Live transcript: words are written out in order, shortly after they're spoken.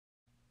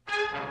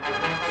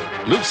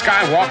Luke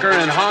Skywalker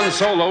and Han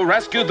Solo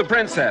rescued the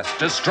princess,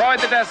 destroyed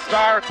the Death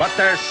Star, but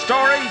their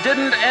story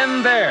didn't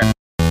end there.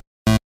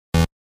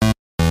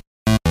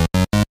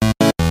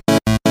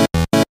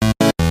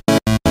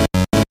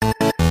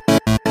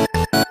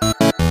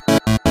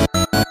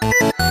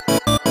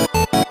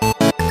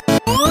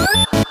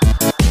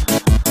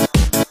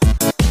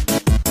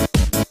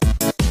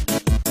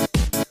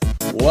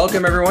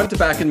 Welcome, everyone, to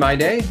Back in My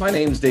Day. My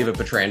name's David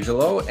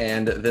Petrangelo,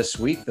 and this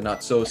week, the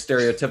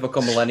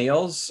not-so-stereotypical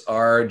millennials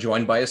are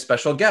joined by a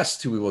special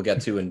guest who we will get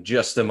to in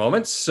just a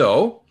moment.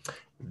 So,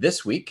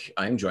 this week,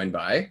 I'm joined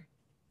by...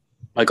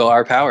 Michael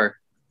R. Power.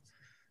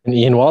 And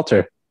Ian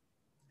Walter.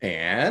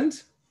 And...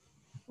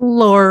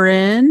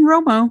 Lauren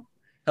Romo.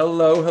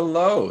 Hello,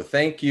 hello.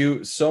 Thank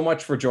you so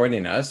much for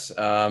joining us.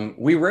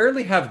 We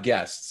rarely have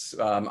guests.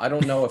 I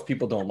don't know if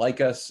people don't like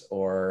us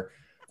or...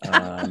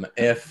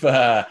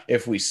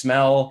 if we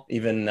smell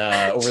even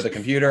over the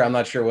computer, I'm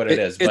not sure what it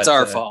is. It's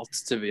our fault,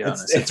 to be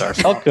honest. It's our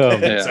fault.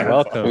 Welcome. Yeah.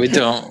 Welcome. We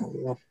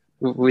don't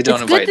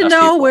It's invite good to enough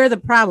know people. where the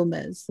problem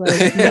is.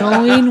 Like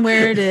knowing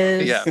where it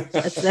is. Yeah.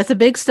 That's a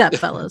big step,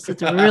 fellas.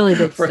 It's a really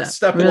big step.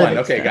 Step Really one. big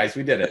Okay, step. guys,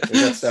 we did it. We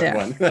got step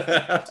one.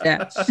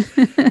 Yeah.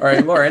 All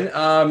right,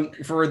 Lauren.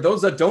 For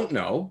those that don't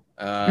know,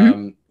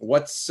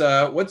 what's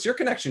your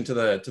connection to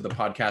the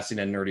podcasting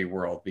and nerdy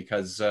world?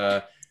 Because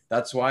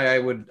that's why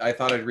I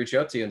thought I'd reach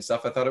out to you and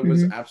stuff. I thought it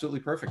was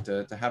absolutely perfect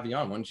to have you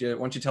on. Why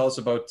don't you tell us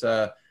about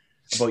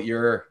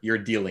your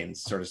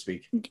dealings, so to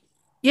speak?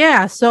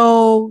 Yeah.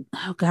 So,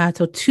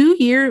 so 2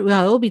 years.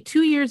 Well, it'll be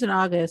 2 years in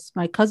August.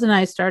 My cousin and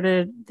I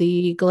started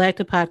the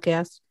Galactic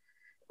podcast,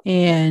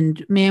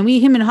 and man, we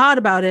him and hawed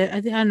about it. I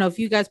don't know if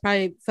you guys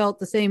probably felt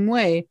the same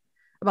way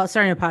about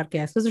starting a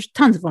podcast because there's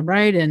tons of them,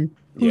 right? And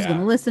who's going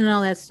to listen and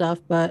all that stuff.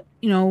 But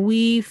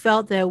we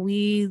felt that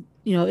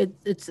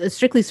it's a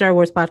strictly Star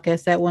Wars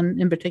podcast, that one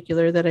in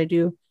particular that I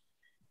do.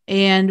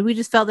 And we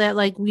just felt that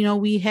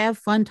we have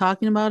fun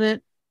talking about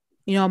it.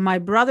 My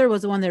brother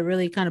was the one that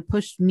really kind of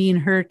pushed me and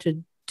her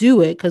to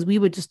do it because we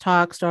would just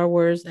talk Star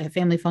Wars at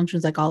family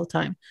functions like all the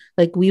time.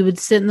 Like we would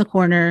sit in the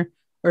corner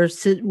or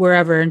sit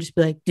wherever and just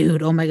be like,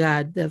 dude, oh my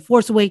God, The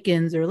Force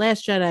Awakens or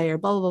Last Jedi or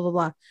blah, blah, blah, blah,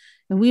 blah.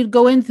 And we'd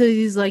go into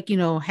these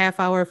half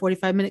hour,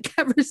 45-minute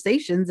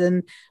conversations.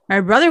 And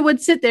my brother would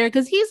sit there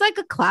because he's like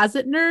a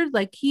closet nerd.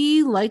 Like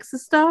he likes the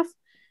stuff,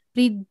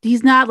 but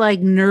he's not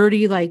like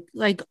nerdy,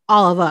 like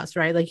all of us,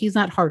 right? Like he's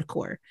not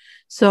hardcore.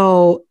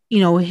 So,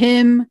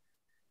 him,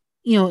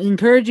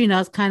 encouraging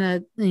us kind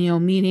of, me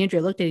and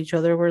Andrea looked at each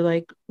other. We're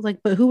like,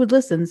 but who would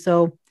listen?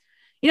 So,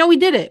 we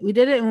did it.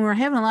 And we were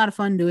having a lot of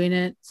fun doing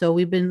it. So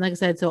we've been, like I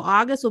said, so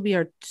August will be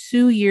our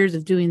 2 years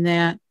of doing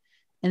that.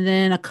 And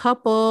then a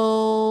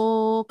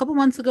couple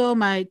months ago,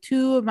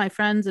 two of my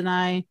friends and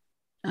I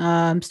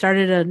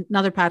started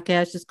another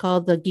podcast just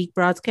called the Geek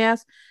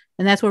Broadcast.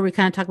 And that's where we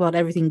kind of talk about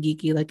everything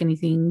geeky, like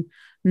anything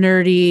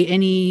nerdy,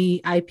 any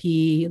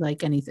IP,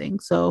 like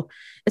anything. So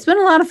it's been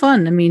a lot of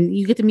fun. I mean,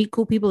 you get to meet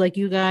cool people like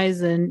you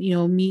guys and,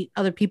 meet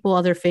other people,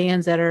 other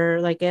fans that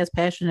are like as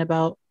passionate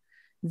about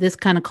this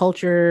kind of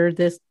culture,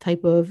 this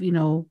type of,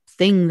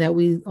 thing that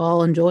we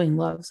all enjoy and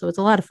love. So it's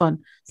a lot of fun.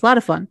 It's a lot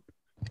of fun.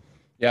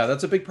 Yeah,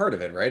 that's a big part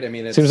of it, right? I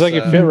mean, it seems like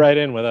you fit right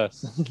in with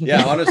us.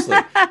 Yeah, honestly,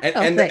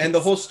 and thanks. the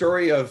whole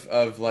story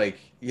of like,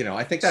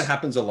 I think that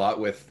happens a lot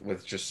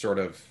with just sort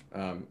of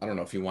I don't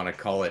know if you want to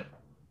call it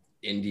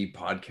indie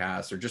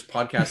podcasts or just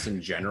podcasts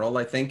in general.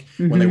 I think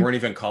when they weren't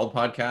even called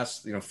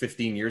podcasts,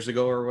 15 years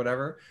ago or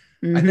whatever.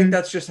 I think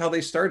that's just how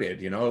they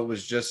started. It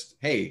was just,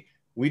 hey,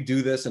 we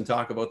do this and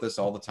talk about this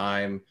all the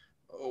time.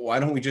 Why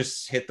don't we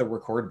just hit the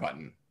record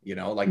button?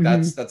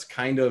 That's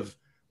kind of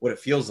what it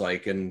feels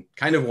like, and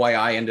kind of why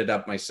I ended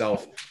up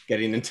myself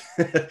getting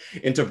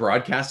into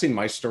broadcasting.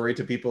 My story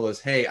to people is,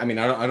 hey, I mean,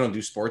 I don't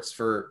do sports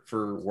for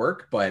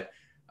work, but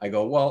I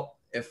go, well,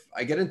 if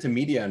I get into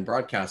media and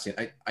broadcasting,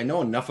 I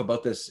know enough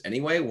about this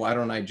anyway. Why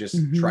don't I just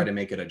try to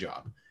make it a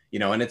job?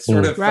 And it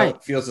sort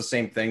of feels the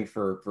same thing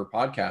for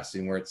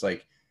podcasting, where it's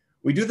like,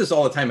 we do this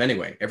all the time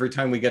anyway. Every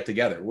time we get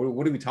together,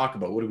 what do we talk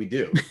about? What do we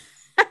do?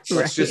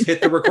 Let's just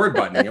hit the record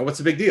button. What's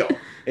the big deal?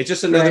 It's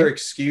just another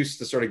excuse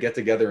to sort of get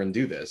together and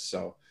do this.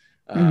 So,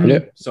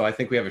 so I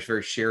think we have a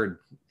very shared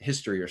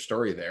history or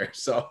story there.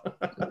 So,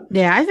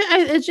 yeah,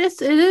 it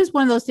is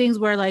one of those things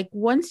where like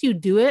once you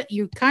do it,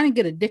 you kind of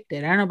get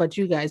addicted. I don't know about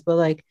you guys, but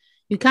like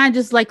you kind of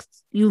just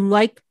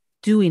like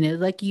doing it.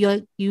 Like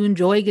you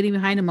enjoy getting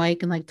behind a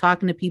mic and like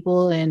talking to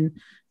people and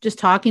just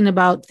talking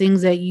about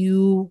things that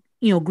you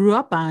grew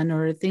up on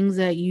or things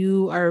that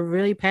you are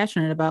really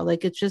passionate about.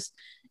 Like it's just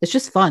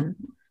fun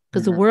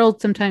because the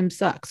world sometimes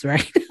sucks,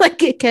 right?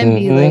 Like it can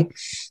be like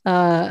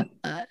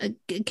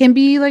it can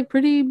be like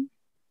pretty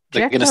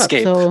like an up.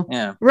 escape. So,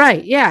 yeah.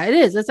 Right. Yeah, it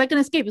is. It's like an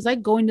escape. It's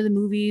like going to the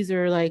movies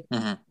or like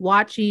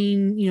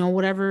watching,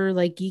 whatever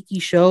like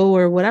geeky show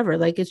or whatever.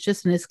 Like it's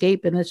just an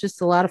escape and it's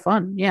just a lot of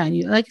fun. Yeah.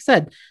 And like I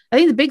said, I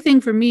think the big thing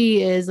for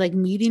me is like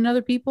meeting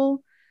other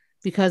people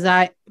because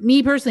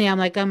me personally,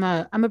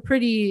 I'm a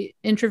pretty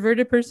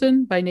introverted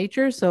person by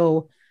nature.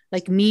 So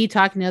like me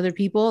talking to other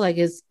people, like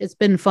it's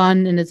been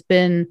fun and it's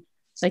been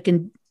like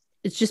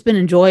it's just been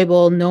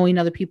enjoyable knowing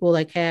other people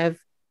like have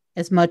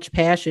as much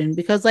passion,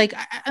 because like,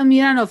 I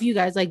mean, I don't know if you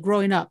guys like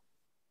growing up,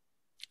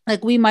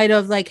 like we might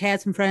have like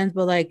had some friends,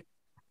 but like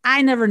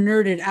I never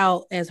nerded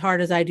out as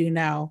hard as I do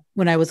now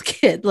when I was a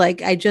kid.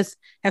 Like I just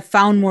have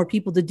found more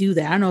people to do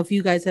that. I don't know if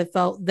you guys have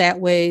felt that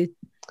way,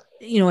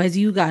 you know, as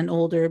you gotten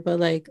older, but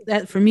like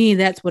that for me,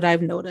 that's what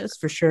I've noticed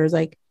for sure. Is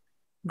like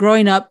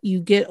growing up, you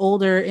get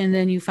older and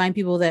then you find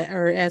people that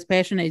are as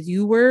passionate as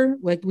you were.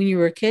 Like when you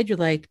were a kid, you're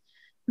like,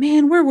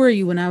 man, where were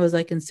you when I was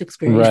like in 6th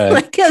grade? Right.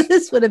 Like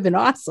this would have been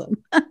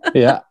awesome.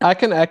 Yeah, I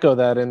can echo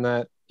that in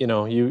that, you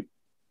know,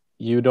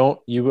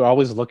 you're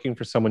always looking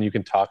for someone you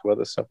can talk about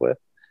this stuff with.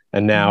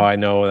 And now I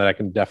know that I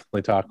can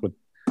definitely talk with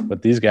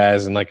these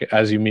guys. And like,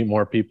 as you meet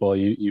more people,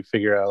 you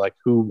figure out like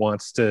who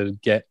wants to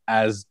get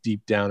as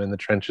deep down in the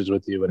trenches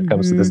with you when it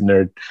comes to this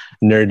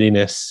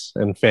nerdiness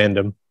and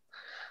fandom.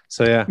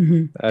 So yeah,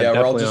 yeah,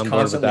 we're all just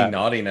constantly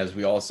nodding as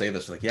we all say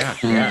this. Like,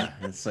 yeah.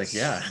 It's like,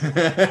 yeah,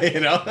 you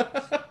know,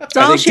 it's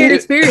all shared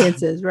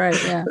experiences,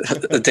 right? Yeah.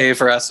 The day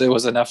for us, it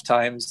was enough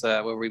times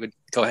where we would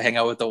go hang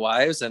out with the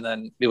wives, and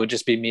then it would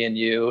just be me and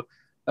you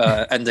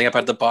ending up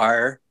at the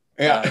bar.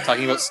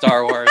 Talking about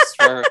Star Wars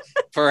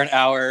for an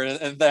hour,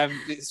 and then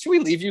should we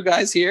leave you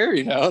guys here?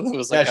 You know, it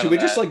was like, should we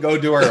just like go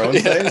do our own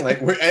thing?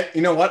 Like,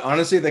 you know what?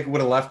 Honestly, they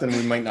would have left, and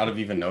we might not have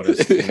even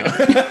noticed. You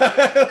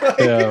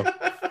know?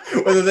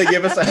 Whether they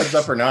give us a heads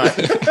up or not.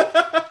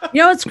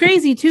 You know, it's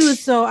crazy too.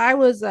 So I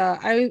was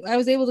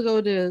able to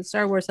go to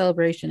Star Wars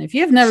Celebration. If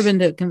you have never been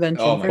to a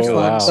convention, first of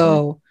all,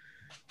 go.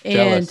 And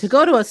jealous. To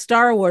go to a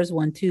Star Wars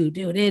one too,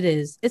 dude,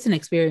 it's an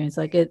experience.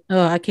 Like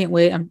I can't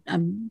wait.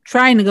 I'm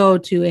trying to go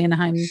to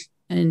Anaheim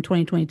in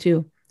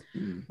 2022.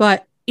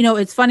 But you know,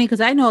 it's funny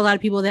because I know a lot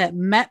of people that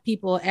met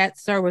people at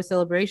Star Wars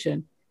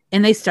Celebration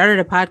and they started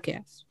a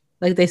podcast.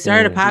 Like they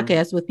started a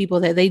podcast with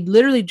people that they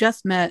literally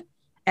just met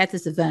at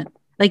this event.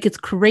 Like it's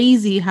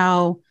crazy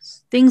how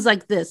things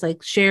like this,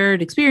 like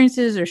shared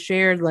experiences or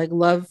shared like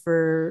love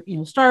for, you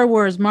know, Star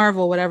Wars,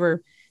 Marvel,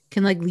 whatever,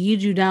 can like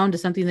lead you down to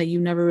something that you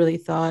never really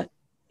thought,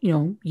 you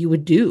know, you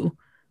would do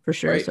for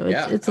sure. Right. So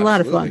it's a lot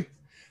of fun.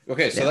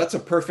 Okay. So that's a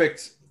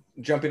perfect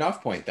jumping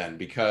off point then,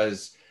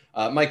 because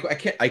Mike,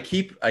 I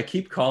keep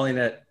calling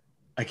it,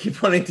 I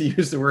keep wanting to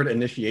use the word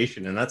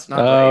initiation, and that's not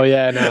right.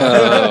 Yeah, no.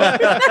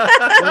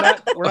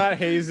 We're not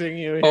hazing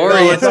you here.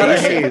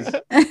 Orientation.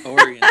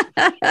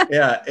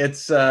 Yeah,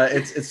 it's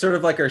sort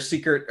of like our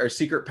secret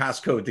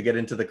passcode to get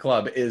into the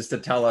club is to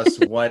tell us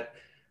what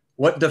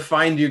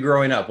defined you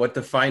growing up, what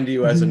defined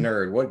you as a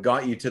nerd, what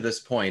got you to this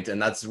point,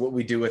 and that's what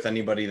we do with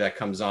anybody that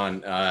comes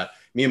on.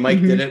 Me and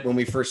Mike did it when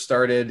we first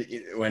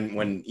started.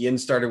 When Ian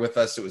started with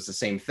us, it was the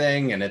same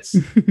thing, and it's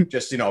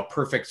just, you know, a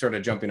perfect sort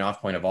of jumping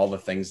off point of all the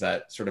things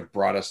that sort of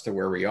brought us to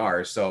where we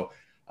are. So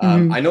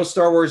I know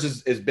Star Wars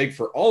is big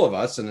for all of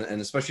us,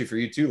 and especially for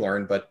you too,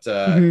 Lauren. But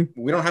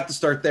we don't have to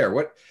start there.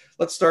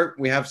 Let's start.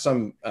 We have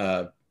some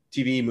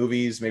TV,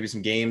 movies, maybe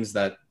some games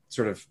that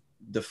sort of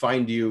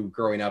defined you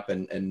growing up,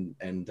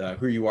 and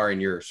who you are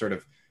in your sort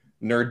of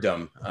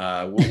nerddom.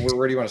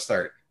 Where do you want to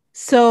start?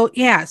 So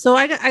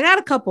I got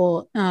a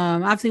couple.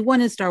 Obviously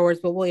one is Star Wars,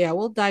 but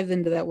we'll dive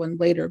into that one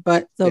later.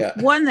 But the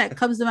one that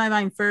comes to my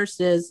mind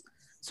first is,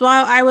 so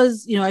I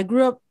was, you know, I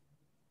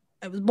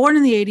was born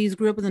in the 80s,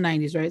 grew up in the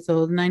 90s, right?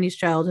 So the 90s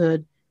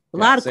childhood, a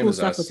lot of cool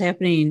stuff was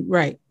happening,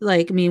 right?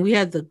 Like, I mean, we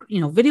had the,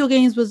 you know, video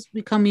games was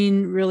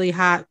becoming really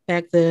hot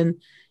back then.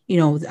 You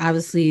know,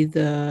 obviously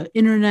the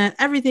internet,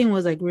 everything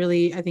was like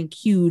really, I think,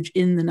 huge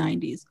in the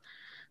 90s.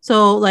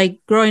 So like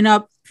growing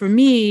up for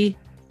me,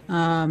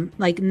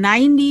 like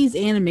 90s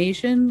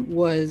animation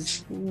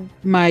was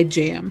my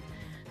jam.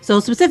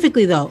 So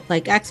specifically though,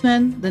 like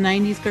X-Men, the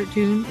 90s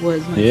cartoon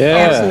was my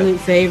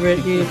absolute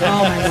favorite, dude. Oh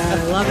my God,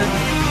 I love it.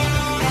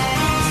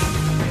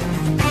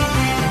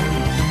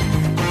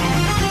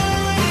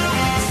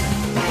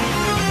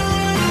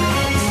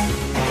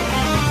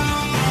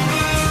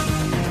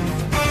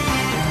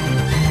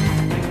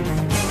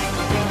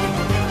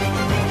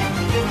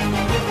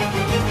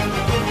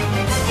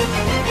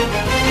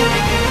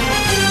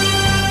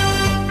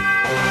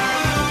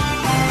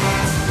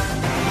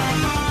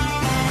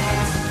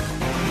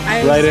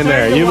 Right in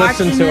there. You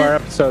listened to our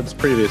episodes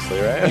previously,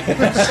 right?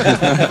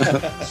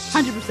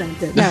 100%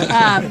 did.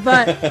 No,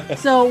 but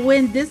so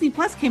when Disney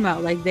Plus came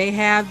out, like they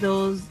have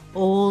those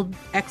old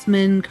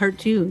X-Men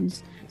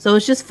cartoons. So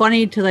it's just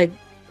funny to like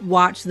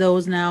watch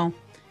those now.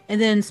 And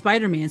then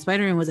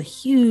Spider-Man was a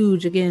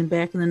huge, again,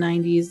 back in the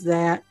 90s,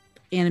 that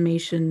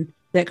animation,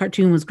 that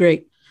cartoon was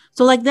great.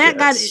 So like that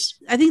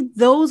I think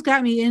those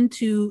got me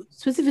into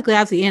specifically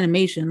obviously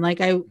animation.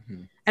 Like I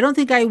don't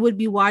think I would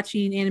be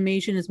watching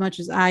animation as much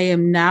as I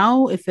am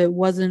now if it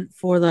wasn't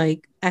for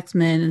like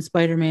X-Men and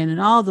Spider-Man and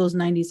all those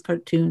 90s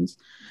cartoons,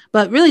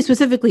 but really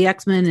specifically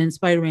X-Men and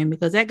Spider-Man,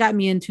 because that got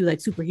me into like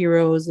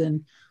superheroes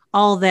and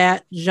all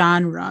that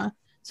genre.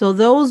 So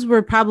those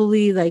were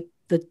probably like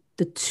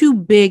the two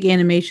big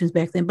animations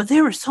back then, but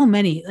there were so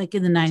many like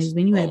in the 90s. I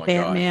mean, you had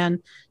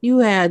Batman, you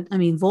had, I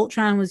mean,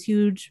 Voltron was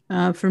huge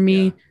for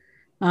me.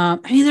 I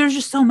mean, there's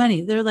just so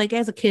many. They're like,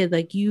 as a kid,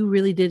 like you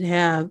really did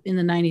have in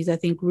the 90s, I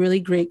think, really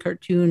great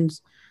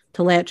cartoons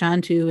to latch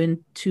onto and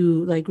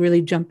to like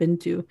really jump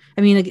into.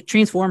 I mean, like,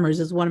 Transformers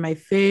is one of my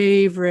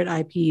favorite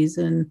IPs,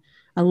 and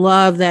I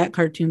love that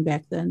cartoon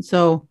back then.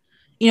 So,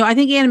 I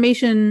think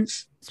animation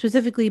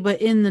specifically,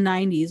 but in the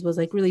 90s was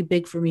like really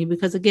big for me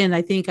because, again,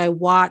 I think I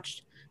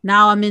watched.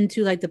 Now I'm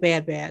into like the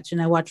Bad Batch,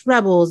 and I watch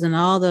Rebels and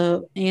all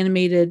the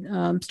animated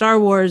Star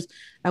Wars.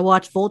 I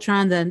watched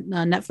Voltron, the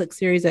Netflix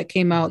series that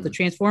came out, the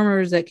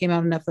Transformers that came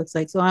out on Netflix.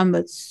 Like, so I'm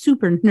a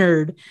super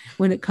nerd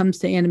when it comes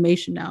to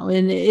animation now,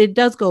 and it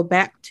does go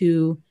back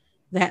to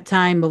that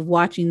time of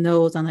watching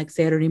those on like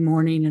Saturday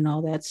morning and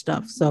all that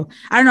stuff. So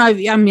I don't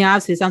know. I mean,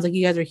 obviously, it sounds like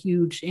you guys are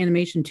huge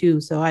animation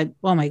too. So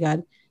oh my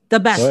god. The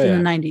best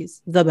in the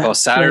 90s. The best. Oh,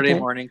 Saturday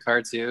morning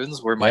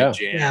cartoons were my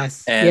jam.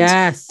 Yes. And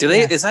yes.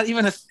 Is that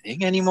even a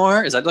thing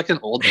anymore? Is that like an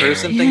old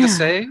person thing to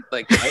say?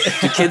 Like, do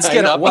kids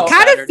get up? Well, it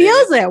kind of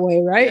feels that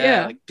way, right?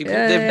 Yeah. Like people,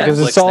 because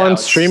it's all on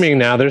streaming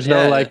now. There's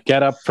no like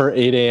get up for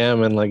 8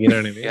 a.m. and like, you know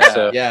what I mean?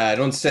 So, I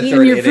don't sit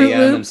there at 8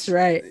 a.m.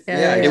 Right.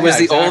 It was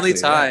the only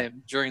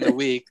time during the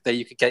week that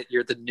you could get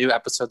the new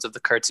episodes of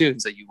the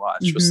cartoons that you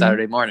watched was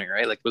Saturday morning,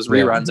 right? Like it was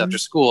reruns after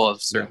school of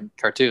certain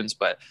cartoons,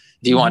 but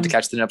if you wanted to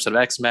catch the new episode of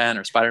X-Men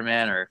or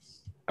Spider-Man or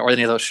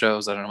any of those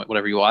shows, I don't know,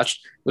 whatever you watched,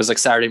 it was like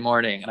Saturday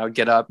morning, and I would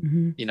get up,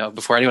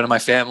 before anyone in my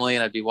family,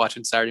 and I'd be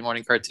watching Saturday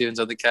morning cartoons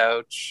on the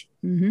couch.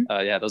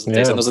 Those are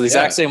the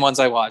exact same ones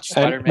I watched.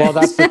 Spider-Man, well,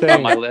 that's the thing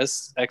on my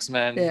list.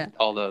 X-Men,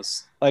 all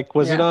those. Like,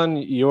 was it on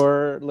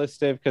your list,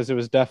 Dave? Because it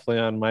was definitely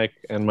on Mike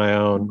and my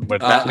own.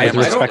 But I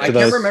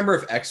can't remember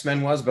if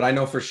X-Men was, but I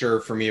know for sure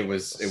for me it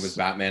was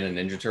Batman and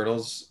Ninja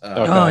Turtles. For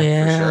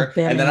sure.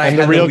 Batman. And then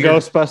the real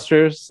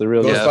Ghostbusters. The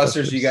real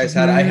Ghostbusters you guys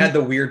had. I had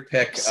the weird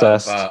pick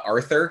of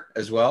Arthur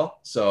as well.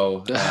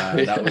 So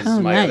that was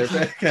my other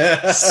pick.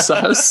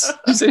 Sus.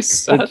 You say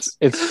sus?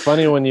 It's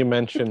funny when you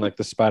mention like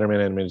the Spider-Man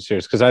animated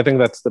series, because I think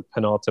that's the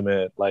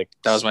penultimate like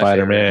that was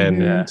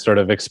Spider-Man sort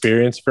of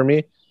experience for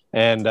me.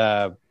 And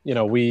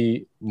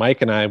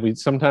Mike and I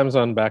sometimes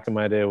on back in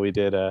my day we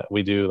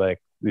do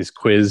like these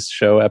quiz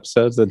show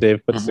episodes that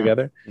Dave puts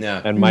together.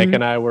 Yeah. And Mike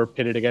and I were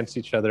pitted against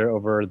each other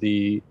over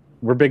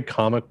we're big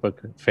comic book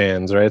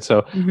fans, right?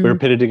 So we were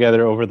pitted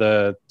together over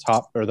the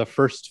top or the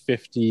first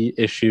 50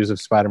 issues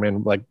of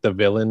Spider-Man, like the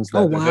villains.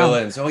 The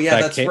villains. Oh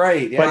yeah, that's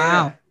right.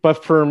 Yeah.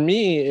 But for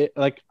me,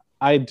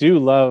 I do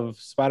love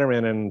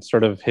Spider-Man and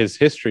sort of his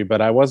history,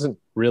 but I wasn't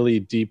really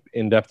deep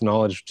in-depth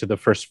knowledge to the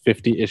first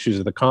 50 issues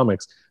of the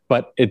comics.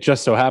 But it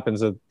just so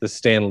happens that the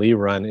Stan Lee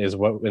run is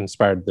what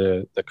inspired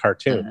the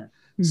cartoon.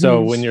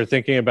 So when you're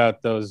thinking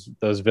about those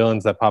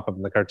villains that pop up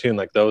in the cartoon,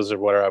 like those are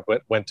what I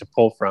went to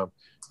pull from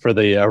for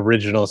the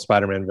original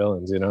Spider-Man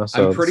villains,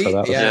 So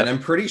I'm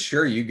pretty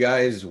sure you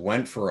guys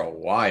went for a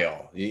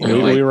while.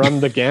 We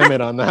run the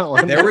gamut on that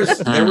one. There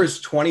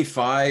was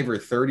 25 or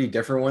 30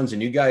 different ones,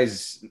 and you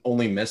guys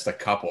only missed a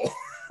couple.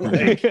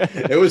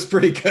 It was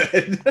pretty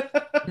good.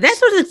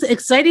 That's what's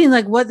exciting,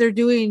 like what they're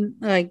doing,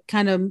 like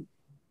kind of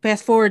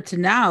fast forward to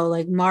now,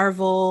 like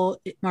Marvel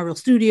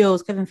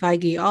Studios, Kevin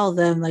Feige, all of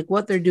them, like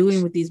what they're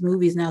doing with these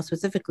movies now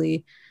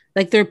specifically,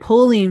 like they're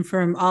pulling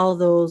from all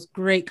those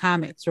great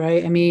comics,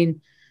 right? I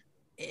mean,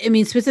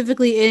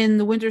 specifically in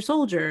The Winter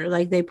Soldier,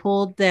 like they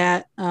pulled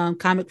that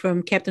comic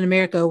from Captain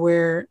America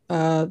where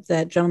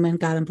that gentleman,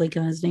 God, I'm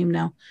blanking on his name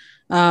now,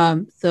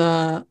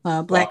 the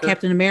Black Walker?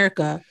 Captain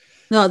America.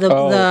 No, the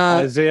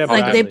Isaiah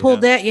like Bradley, they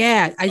pulled that,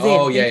 Isaiah.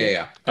 Oh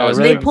yeah.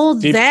 They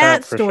pulled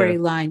that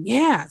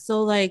storyline,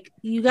 So like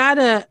you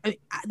gotta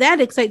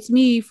that excites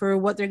me for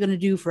what they're gonna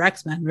do for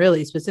X-Men,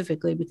 really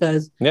specifically,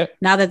 because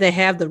now that they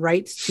have the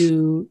rights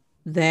to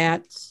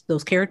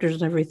those characters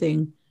and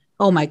everything,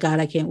 oh my god,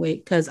 I can't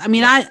wait. Because I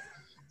mean,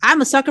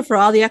 I'm a sucker for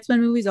all the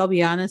X-Men movies. I'll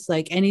be honest,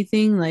 like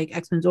anything like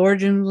X-Men's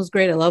Origins was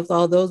great. I loved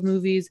all those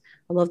movies.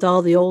 I loved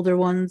all the older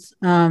ones.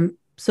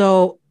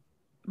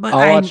 But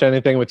I'll watch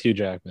anything with Hugh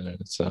Jackman in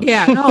it. So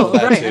right.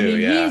 Too, I mean,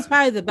 he's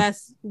probably the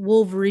best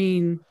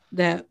Wolverine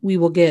that we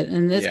will get,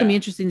 and it's gonna be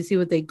interesting to see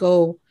what they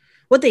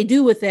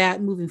do with that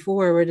moving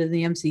forward in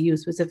the MCU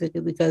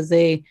specifically, because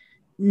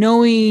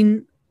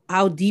knowing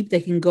how deep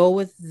they can go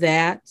with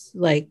that,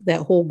 like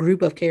that whole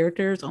group of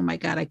characters. Oh my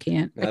god, I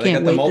can't wait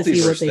to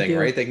see what they do.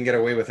 Right? They can get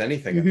away with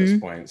anything at this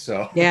point.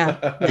 So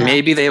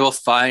maybe they will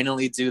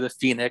finally do the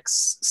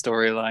Phoenix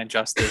storyline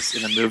justice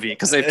in the movie,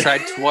 because they've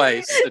tried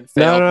twice and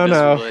failed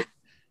miserably.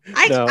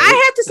 I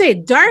have to say,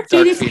 Dark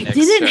Phoenix, I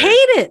didn't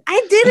hate it.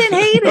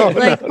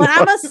 But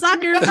I'm a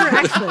sucker for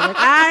X-Men. Like,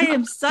 I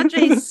am such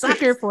a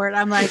sucker for it.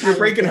 I'm like, you're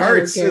breaking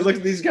hearts. Look,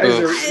 these guys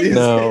are.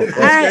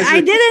 I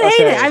didn't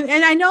hate it.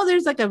 And I know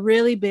there's like a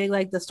really big,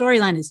 like the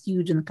storyline is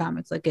huge in the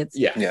comics. Like it's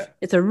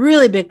a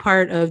really big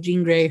part of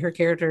Jean Grey, her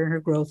character and her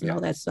growth and all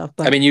that stuff.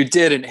 But I mean, you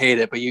didn't hate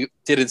it, but you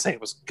didn't say it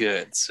was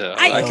good. So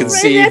I can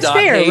see that's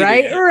fair,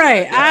 right? It.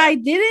 Right. Yeah. I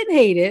didn't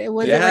hate it. It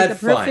wasn't like the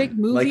perfect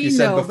movie, like you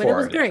said before. But it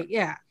was great.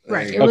 Yeah.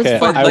 Right. It was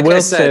fun. Like I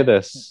will say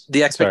this.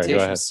 The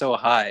expectation is so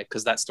high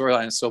because that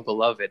storyline is so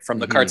beloved from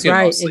the cartoon.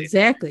 Right. Mostly,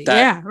 exactly.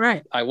 Yeah.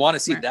 Right. I want to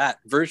see that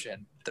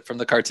version from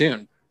the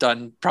cartoon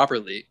done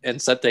properly.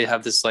 Instead, they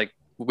have this like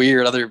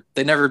weird other.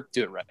 They never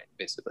do it right,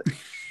 basically.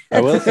 I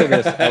will say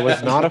this: I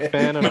was not a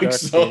fan of Dark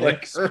Mike's so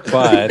Phoenix, like-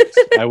 but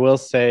I will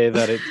say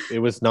that it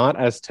was not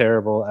as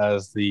terrible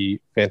as the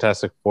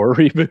Fantastic Four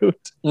reboot.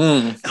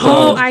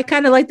 Oh, I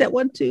kind of like that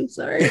one too.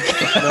 Sorry.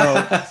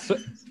 No,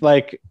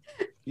 like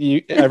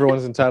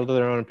everyone's entitled to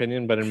their own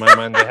opinion, but in my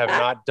mind, they have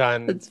not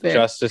done That's fair.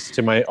 justice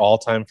to my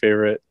all-time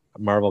favorite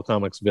Marvel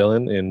Comics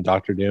villain in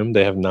Doctor Doom.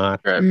 They have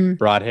not Right.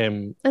 brought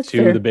him That's to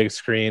fair. the big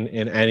screen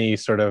in any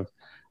sort of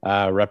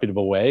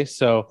reputable way.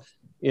 So,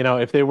 you know,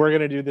 if they were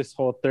going to do this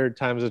whole third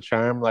time's a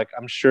charm, like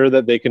I'm sure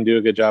that they can do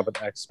a good job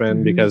with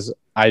X-Men Mhm. because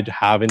I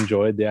have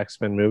enjoyed the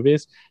X-Men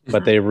movies,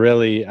 but they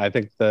really, I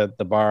think the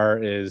bar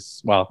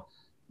is, well,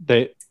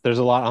 there's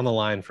a lot on the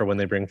line for when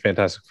they bring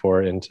Fantastic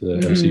Four into the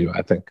Mhm. MCU,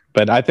 I think.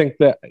 But I think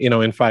that, you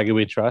know, in Feige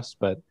we trust,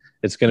 but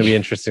it's going to be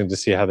interesting to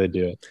see how they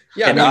do it.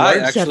 Yeah, And I mean, I like-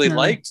 actually Definitely,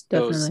 liked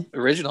those definitely.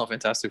 original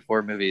Fantastic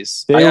Four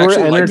movies. They I were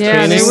actually liked Yeah,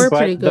 entertaining, they were but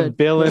pretty the good.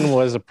 villain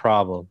was a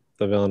problem.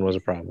 The villain was a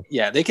problem.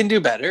 Yeah, they can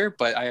do better,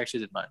 but I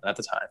actually did mine at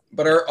the time.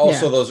 But are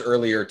also Yeah. those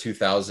earlier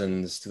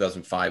 2000s,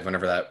 2005,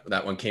 whenever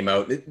that one came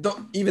out,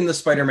 even the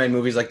Spider-Man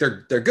movies, like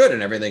they're good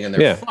and everything, and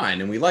they're Yeah.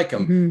 fine, and we like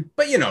them. Mhm.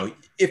 But you know,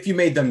 if you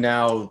made them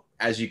now,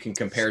 as you can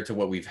compare to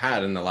what we've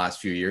had in the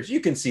last few years, you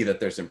can see that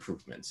there's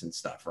improvements and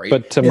stuff, right?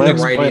 But to in the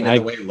Mike's writing point, and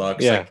the way it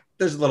looks, yeah. like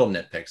there's little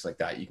nitpicks like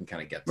that you can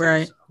kind of get through.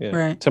 Right. So. Yeah.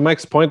 Right. To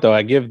Mike's point, though,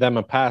 I give them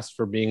a pass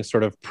for being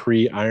sort of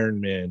pre-Iron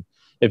Man.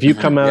 If you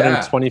come out Yeah.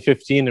 in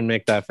 2015 and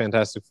make that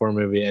Fantastic Four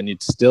movie and you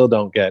still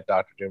don't get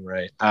Doctor Doom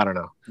right, I don't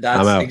know. I'm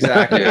That's out.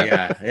 exactly,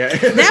 yeah. That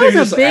So you're was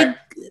just a like,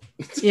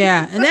 big,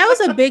 yeah, and that was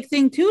a big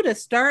thing too to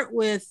start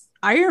with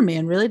Iron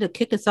Man, really to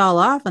kick us all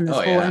off on this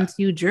Oh, whole yeah.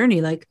 MCU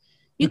journey. Like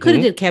you could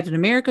have did Captain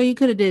America, you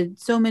could have did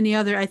so many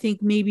other. I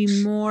think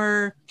maybe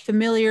more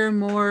familiar,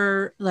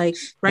 more like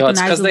No, it's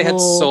because recognizable. they had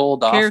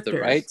sold off characters. the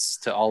rights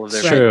to all of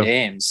their True. big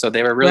names, so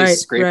they were really Right,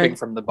 scraping right.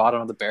 from the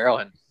bottom of the barrel.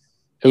 And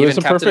It even was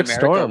a Captain perfect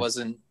America storm.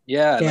 wasn't.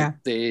 Yeah.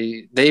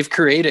 Like they've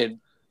created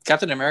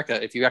Captain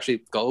America. If you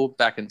actually go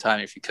back in time,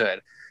 if you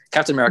could,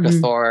 Captain America,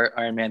 Mhm. Thor,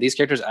 Iron Man, these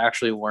characters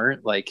actually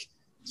weren't like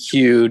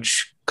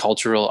huge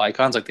cultural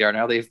icons like they are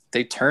now.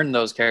 They turned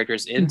those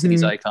characters into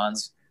these Mhm.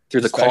 icons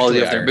through the Especially quality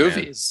of their Iron Man.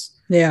 movies.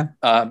 Yeah,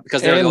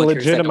 Because they're the And only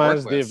characters they had to work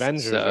legitimize the with,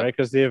 Avengers, so- right?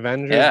 Because the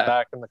Avengers Yeah.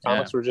 back in the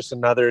comics were just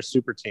another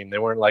super team. They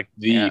weren't like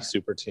the Yeah.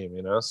 super team,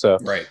 you know? So,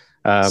 right.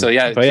 So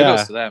yeah, but kudos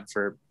yeah, to them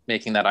for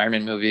making that Iron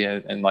Man movie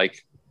and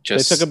like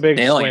just took a big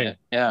nailing swing. it.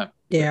 Yeah,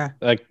 yeah,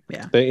 like,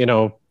 Yeah. you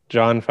know,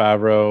 John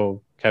Favreau,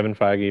 Kevin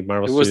Feige,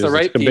 Marvel it was Studios, the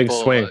right took a people. big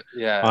swing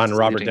Yeah, on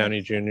Robert leading it.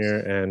 Downey Jr.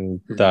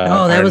 and Mhm. the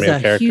oh, that Iron was Man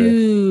a character.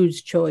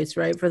 huge choice,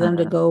 right, for them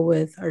to Uh-huh. go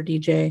with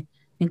RDJ.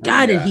 And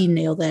God, did Yeah. he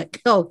nail that?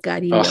 Oh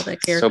God, he Oh, nailed that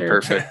so character.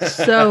 perfect.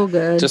 So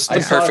good. Just I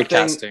the saw a perfect thing-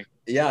 casting.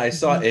 Yeah, I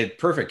saw Mhm. it.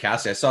 Perfect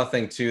casting. I saw a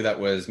thing too that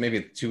was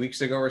maybe 2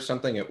 weeks ago or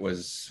something. It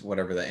was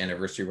whatever the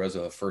anniversary was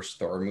of the first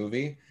Thor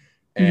movie.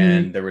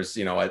 And there was,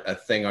 you know, a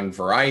thing on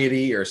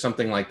Variety or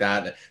something like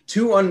that.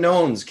 2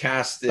 unknowns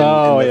cast in the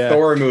yeah.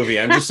 Thor movie.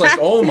 I'm just like,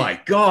 oh my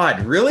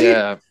God, really?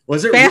 Yeah,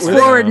 Was it Fast were they-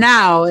 forward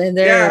now in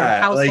their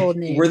Yeah, household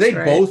like, names. were they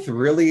right? both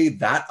really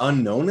that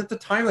unknown at the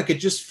time? Like it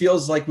just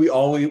feels like we've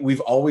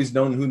always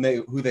known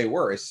who they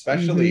were,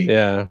 especially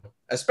Yeah.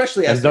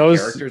 especially as And the those-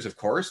 characters, of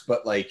course,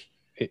 but like,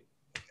 It-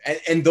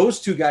 and those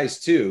 2 guys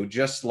too,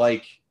 just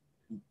like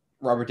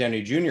Robert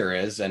Downey Jr.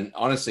 is, and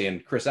honestly,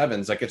 and Chris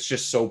Evans, like it's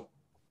just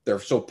they're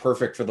so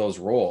perfect for those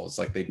roles.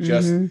 Like they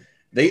just Mhm.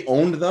 they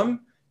owned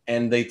them,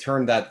 and they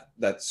turned that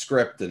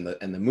script and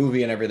the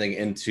movie and everything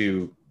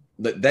into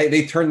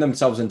they turned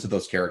themselves into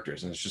those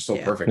characters, and it's just so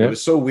Yeah. perfect. Yeah. It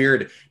was so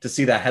weird to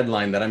see that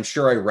headline that I'm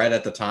sure I read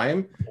at the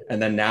time,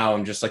 and then now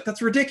I'm just like,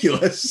 that's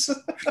ridiculous.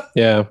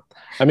 Yeah.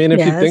 I mean, if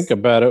you Yes. think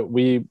about it,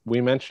 we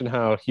mentioned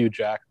how Hugh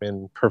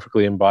Jackman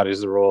perfectly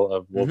embodies the role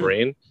of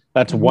Wolverine.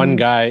 That's one Mhm.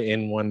 guy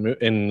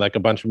in like a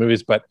bunch of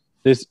movies, but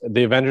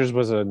the Avengers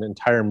was an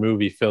entire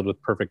movie filled with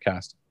perfect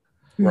casting.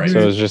 Right. So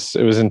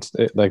it was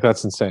like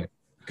that's insane.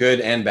 Good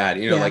and bad,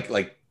 you know, Yeah.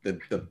 like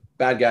the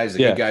bad guys,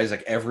 the Yeah. good guys,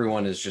 like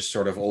everyone is just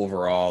sort of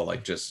overall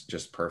like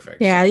just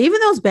perfect. Yeah, even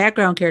those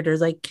background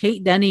characters like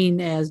Kate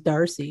Denning as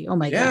Darcy. Oh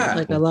my Yeah. God,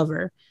 like I love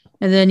her.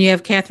 And then you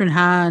have Catherine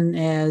Hahn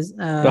as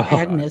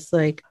Agnes.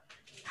 Like,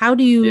 how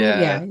do you?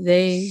 Yeah.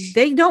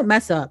 They don't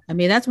mess up. I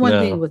mean, that's one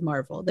No. thing with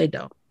Marvel. They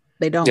don't.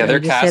 yeah, They their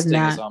just have casting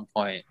not- is on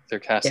point. Their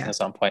casting Yeah. is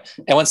on point.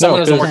 And when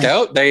someone doesn't work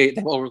because- out, they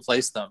will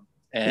replace them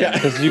and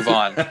Yeah. move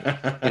on.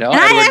 You know, And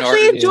I Edward actually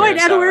Norton, enjoyed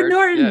Terrence Edward Howard.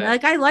 Norton. Yeah.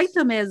 Like I liked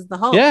him as the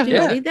Hulk. Yeah. too.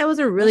 Yeah. I think that was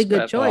a really good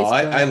That's bad. choice. Oh,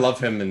 but- I love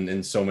him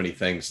in so many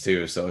things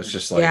too. So it's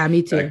just like, yeah,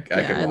 me too. I could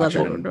I watch love it.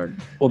 Edward Norton.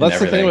 Well, that's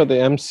the thing everything. about the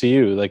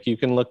MCU. Like you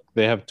can look,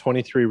 they have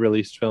 23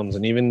 released films,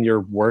 and even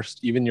your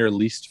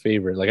least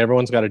favorite, like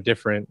everyone's got a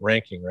different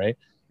ranking, right?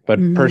 But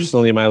Mhm.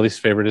 personally, my least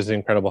favorite is The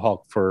Incredible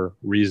Hulk for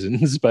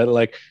reasons. But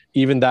like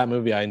even that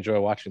movie, I enjoy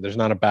watching. There's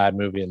not a bad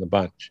movie in the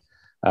bunch.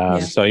 Yeah.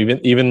 So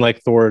even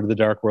like Thor: The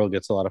Dark World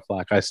gets a lot of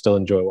flack. I still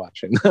enjoy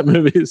watching that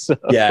movie. So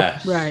yeah.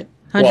 Right.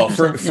 Well,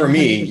 100%. for Yeah,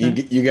 me,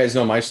 100%. you guys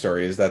know my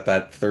story is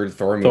that third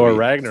Thor movie, Thor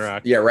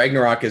Ragnarok. yeah,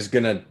 Ragnarok is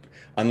gonna.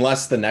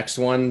 unless the next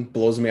one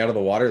blows me out of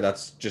the water,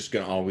 that's just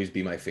going to always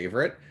be my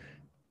favorite.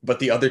 But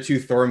the other two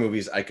Thor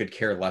movies, I could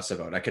care less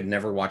about. I could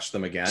never watch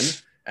them again,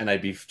 and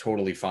I'd be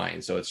totally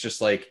fine. So it's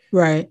just like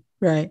Right.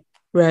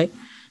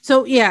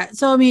 So yeah,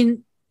 so I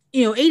mean,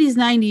 80s,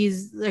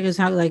 90s, like it's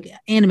not like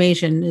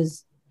animation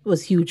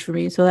was huge for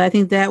me. So I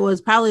think that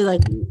was probably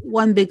like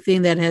one big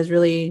thing that has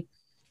really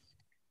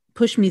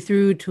pushed me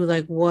through to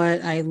like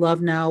what I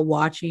love now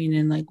watching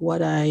and like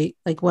what I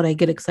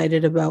get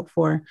excited about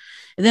for.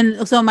 And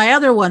then so my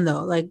other one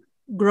though, like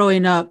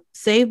growing up,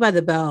 Saved by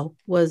the Bell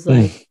was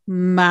like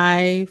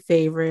my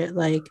favorite,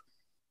 like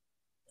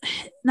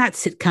not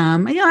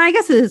sitcom. I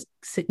guess it is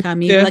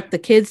sitcom, even like the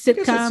kids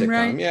sitcom,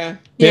 right?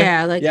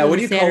 Yeah. Like what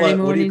do you call it?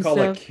 What do you call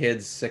a stuff.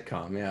 kids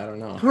sitcom? Yeah, I don't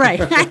know. Right.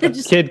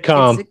 Just Kid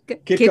com.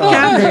 Kid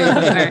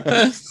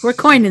com. We're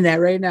coining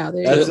that right now.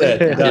 That's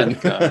it. Done.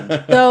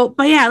 So,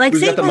 but yeah, like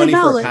who's got Saved the by money the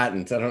Bell, for a like,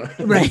 patent? I don't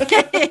know. Right.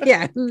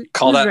 Yeah.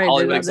 Call that Who's right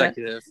Hollywood about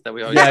executive that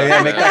we always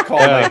Yeah, make that call.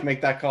 Yeah. Mike,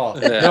 make that call.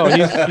 Yeah. No,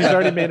 he's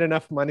already made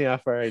enough money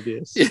off our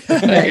ideas.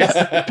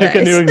 Yeah. Pick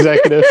a new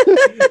executive.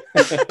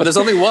 But there's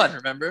only one,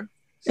 remember?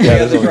 Yeah,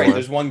 there's that's only right. one.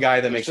 There's one guy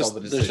that There's makes just- all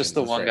the there's decisions. just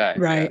the That's one right.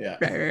 guy. Right.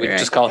 Yeah. We Right.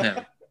 just call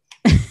him.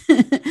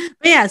 But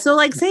yeah, so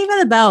like Saved by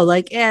the Bell,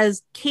 like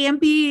as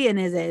campy and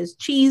as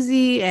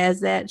cheesy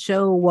as that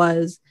show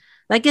was,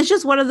 like it's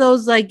just one of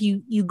those like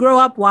you grow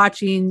up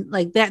watching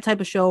like that type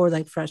of show, or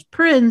like Fresh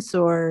Prince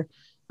or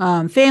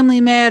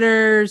Family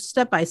Matters,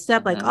 Step by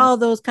Step, like all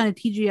those kind of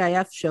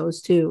TGIF shows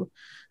too.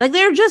 Like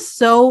they're just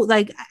so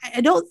like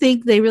I don't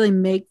think they really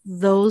make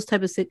those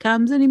type of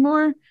sitcoms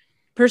anymore.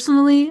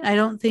 Personally, I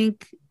don't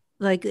think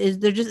like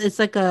they're just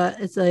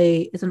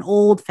it's an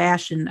old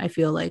fashioned, I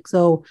feel like.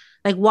 So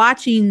like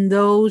watching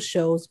those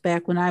shows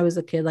back when I was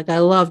a kid, like I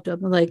loved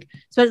them. Like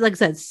I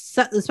said,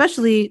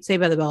 especially Saved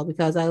by the Bell,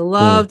 because I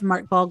loved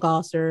Mark Paul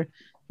Gosselaar,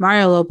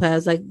 Mario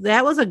Lopez. Like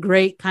that was a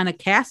great kind of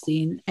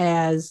casting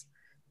as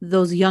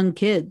those young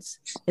kids.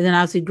 And then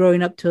obviously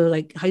growing up to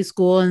like high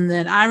school. And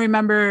then I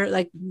remember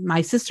like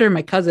my sister and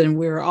my cousin,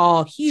 we were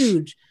all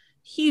huge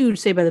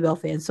Saved by the Bell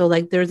fans. So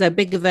like there's that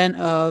big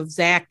event of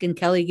Zach and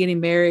Kelly getting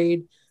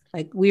married.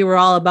 Like we were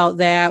all about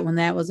that when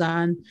that was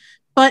on.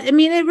 But I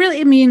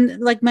mean,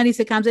 like many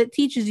sitcoms, it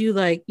teaches you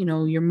like,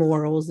 your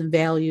morals and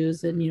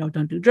values and,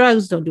 don't do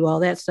drugs, don't do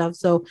all that stuff.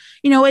 So,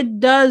 it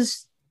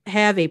does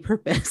have a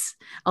purpose.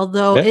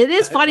 Although it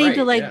is funny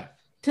to like,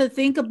 to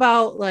think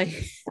about like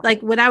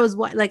when I was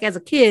like as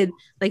a kid,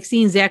 like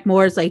seeing Zach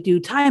Morris like do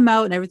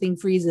timeout and everything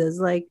freezes.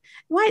 Like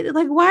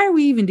why are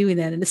we even doing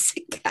that in a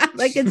sitcom?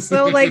 Like it's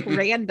so like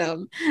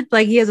random.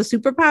 Like he has a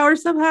superpower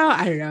somehow.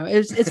 I don't know.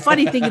 It's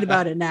funny thinking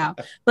about it now.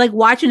 Like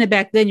watching it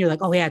back then, you're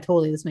like, oh yeah,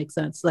 totally, this makes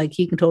sense. Like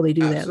he can totally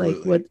do that. Like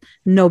what?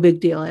 No big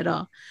deal at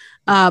all.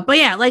 But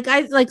yeah, like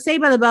I like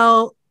Saved by the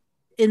Bell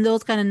in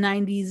those kind of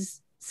 90s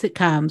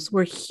sitcoms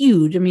were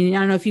huge. I mean, I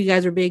don't know if you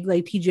guys are big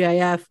like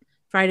TGIF.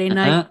 Friday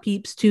night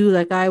peeps too,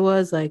 like I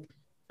was like,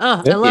 I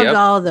loved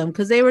all of them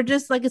because they were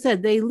just like I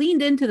said, they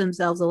leaned into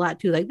themselves a lot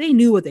too. Like they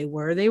knew what they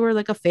were. They were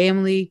like a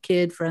family,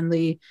 kid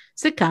friendly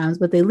sitcoms,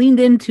 but they leaned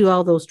into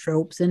all those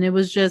tropes. And it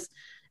was just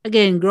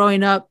again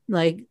growing up,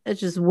 like it's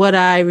just what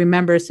I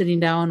remember sitting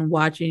down and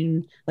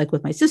watching, like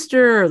with my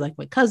sister or like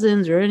my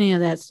cousins or any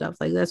of that stuff.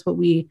 Like that's what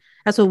we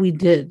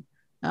did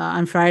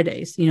on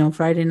Fridays.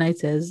 Friday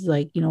nights as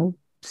like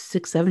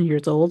 6-7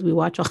 years old, we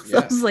watch all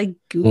those like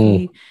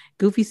goofy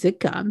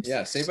sitcoms.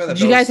 Yeah, Saved by the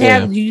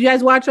Bell. Did you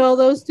guys watch all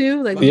those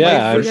too? Like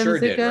yeah, I sure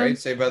did. Right,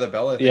 Saved by the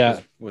Bell. I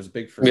think was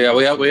big for me. Yeah,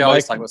 we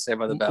always talk about Saved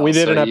by the Bell. We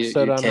did an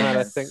episode on that,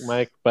 I think,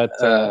 Mike. But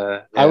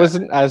I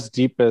wasn't as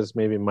deep as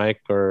maybe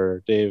Mike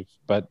or Dave.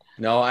 But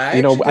no,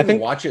 I didn't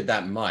watch it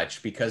that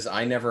much because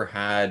I never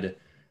had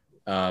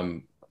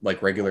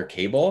like regular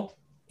cable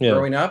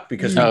growing up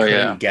because we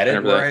couldn't get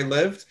it where I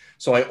lived.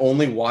 So I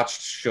only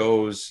watched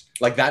shows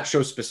like that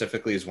show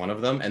specifically is one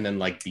of them. And then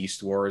like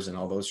Beast Wars and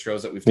all those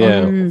shows that we've talked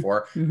about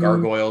before,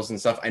 Gargoyles and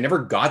stuff. I never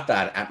got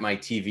that at my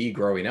TV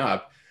growing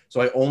up. So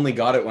I only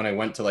got it when I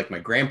went to like my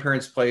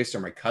grandparents' place or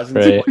my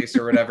cousin's place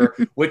or whatever,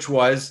 which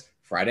was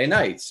Friday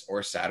nights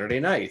or Saturday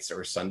nights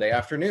or Sunday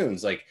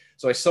afternoons. Like,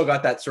 so I still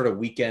got that sort of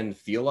weekend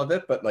feel of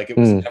it, but like it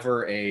was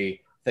never a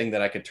thing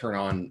that I could turn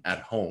on at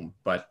home.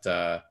 But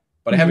I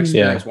have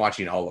experience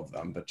watching all of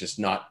them, but just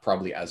not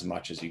probably as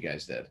much as you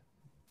guys did.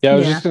 Yeah, I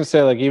was just going to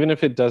say, like, even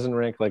if it doesn't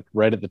rank like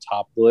right at the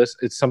top of the list,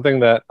 it's something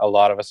that a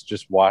lot of us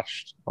just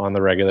watched on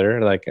the regular,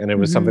 like, and it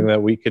was something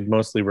that we could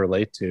mostly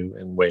relate to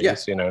in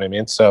ways, you know what I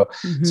mean? So,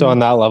 so on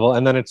that level,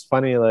 and then it's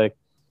funny, like,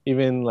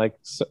 even like,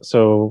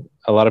 so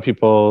a lot of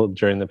people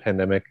during the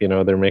pandemic,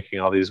 they're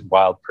making all these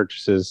wild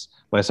purchases.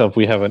 Myself,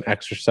 we have an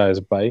exercise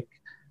bike.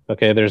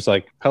 Okay, there's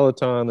like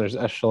Peloton, there's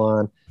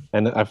Echelon,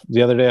 and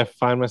the other day I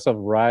find myself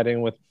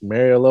riding with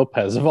Mario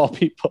Lopez of all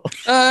people.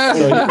 So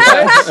he's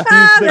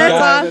the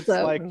guy that's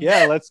like,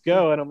 yeah, let's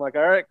go, and I'm like,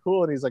 all right,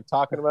 cool, and he's like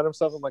talking about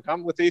himself. I'm like,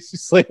 I'm with AC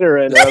Slater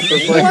right now. So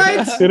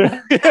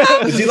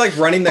what? Is he like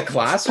running the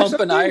class?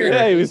 Pumping iron.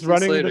 Yeah, he was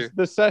running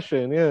the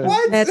session. Yeah,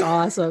 what? That's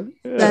awesome.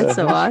 That's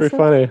so awesome. Pretty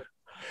funny.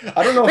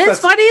 I don't know. But it's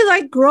funny,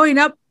 like growing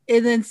up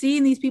and then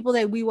seeing these people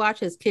that we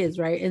watch as kids,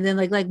 right? And then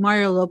like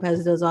Mario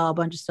Lopez does all a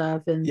bunch of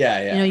stuff, and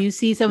Yeah. you know, you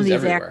see some of He's these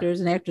everywhere. actors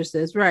and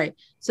actresses, right?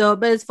 So,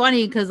 but it's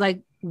funny because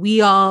like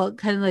we all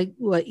kind of like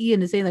what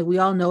Ian is saying, like we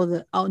all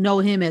know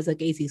him as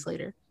like AC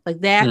Slater, like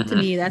that to Mhm.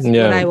 me. That's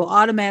Yeah. what I will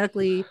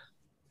automatically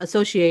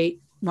associate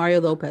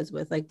Mario Lopez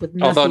with, like with.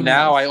 Although nothing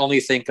now else. I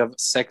only think of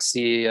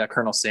sexy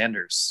Colonel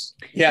Sanders.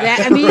 Yeah.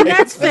 That, I mean, right.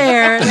 that's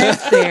fair.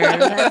 That's fair.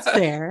 That's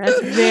fair.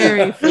 That's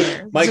very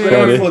fair. Mike, Very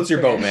whatever Funny. floats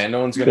your fair. boat, man.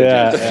 No one's gonna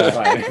Yeah, judge. It's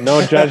yeah. fine.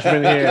 No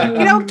judgment here.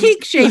 You don't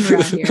kink shame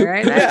around here,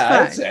 right? That's Yeah,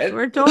 fine. that's it.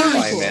 We're totally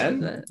Fine, cool man.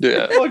 with it.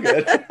 Yeah. All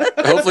good.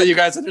 Hopefully you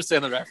guys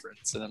understand the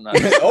reference. And I'm not.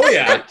 Oh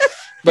yeah.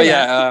 But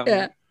yeah,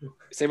 Yeah.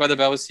 Saved by the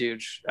Bell was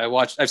huge.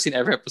 I've seen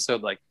every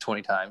episode like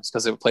 20 times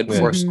because it played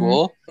before Yeah.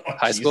 school, Oh,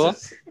 high school.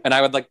 Jesus. And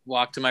I would like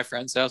walk to my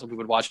friend's house and we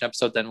would watch an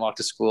episode, then walk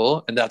to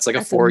school. And that's like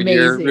That's a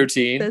 4-year amazing.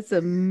 routine. That's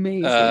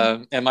amazing.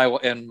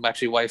 And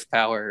actually wife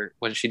Power,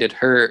 when she did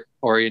her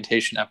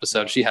orientation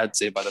episode, she had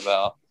Saved by the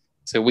Bell.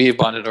 So we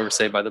bonded over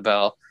Saved by the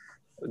Bell.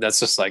 That's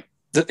just like,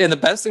 and the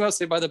best thing about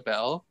Saved by the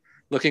Bell,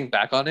 looking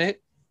back on it,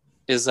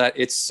 is that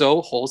it's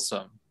so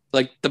wholesome.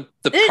 Like the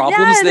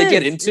problems it they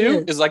get is. into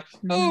It is like,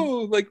 Mhm.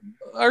 oh, like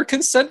our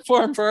consent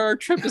form for our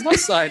trip is not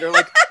signed, or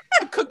like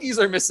the cookies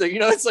are missing. You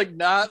know, it's like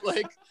not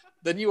like.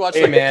 Then you watch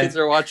Hey, like man, the kids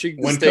are watching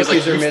when this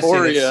day, cookies like are missing, it's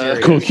Euphoria.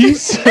 serious.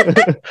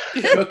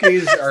 Cookies?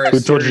 Cookies are. A Who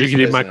told you you serious could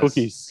eat my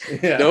business.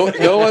 cookies? Yeah.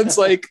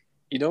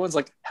 no one's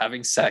like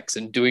having sex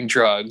and doing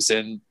drugs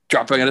and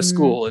dropping out of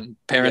school and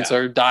parents Yeah.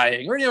 are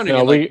dying, or you know what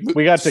I No, mean?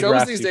 we got shows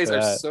Degrassi these days for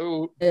are that.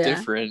 so Yeah.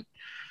 different.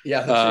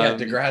 Yeah,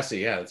 that's, Um,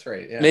 Degrassi. Yeah, that's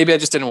right. Yeah. Maybe I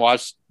just didn't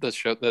watch the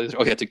show.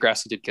 Oh yeah,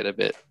 Degrassi did get a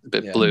bit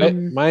Yeah. blue.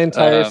 My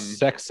entire Um,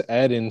 sex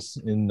ed in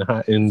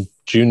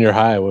junior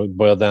high would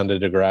boil down to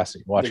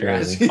Degrassi, watching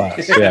it in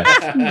class.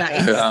 Yeah.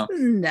 Nice. Yeah.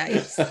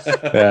 Nice. It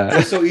Yeah.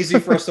 was so easy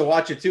for us to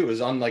watch it too. It was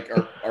on like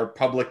our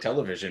public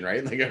television,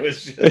 right? Like it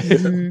was just,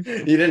 Mhm.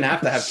 you didn't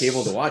have to have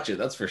cable to watch it,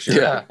 that's for sure.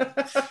 Yeah.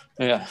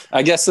 Yeah,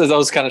 I guess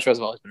those kind of shows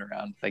have always been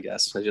around. I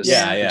guess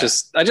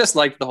I just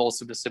like the whole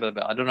Saved by the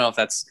Bell. I don't know if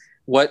that's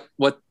what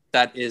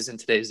that is in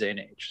today's day and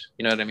age.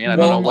 You know what I mean? I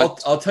don't know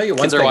what I'll tell you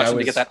one kids thing. are I watching to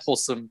was- get that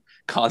wholesome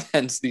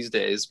content these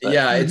days. But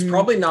Yeah, it's Mhm.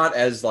 probably not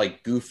as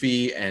like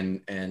goofy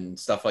and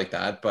stuff like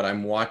that, but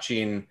I'm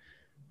watching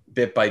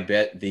bit by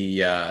bit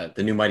the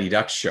new Mighty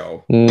Ducks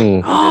show.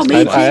 Mm. Oh,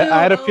 me I- too. I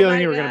had a Oh feeling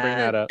my you were going to bring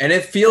God. that up. And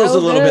it feels So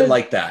a little bit good.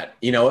 like that.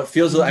 You know, it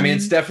feels, I mean, Mhm.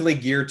 it's definitely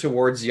geared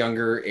towards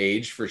younger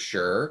age for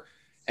sure.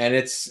 And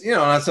it's, you know,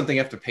 not something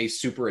you have to pay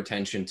super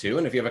attention to.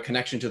 And if you have a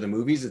connection to the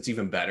movies, it's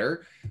even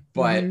better.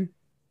 But, Mhm.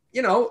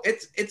 you know,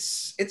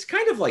 it's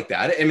kind of like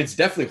that. And it's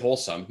definitely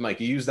wholesome. Mike,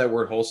 you use that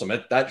word wholesome.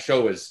 That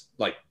show is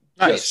like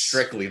Nice. just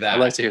strictly that. I'd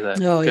like to hear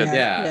that. Oh, Good.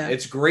 yeah. Yeah,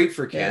 it's great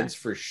for kids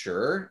for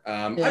sure.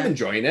 Yeah. I'm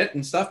enjoying it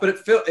and stuff, but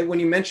when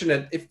you mention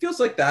it, it feels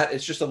like that.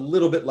 It's just a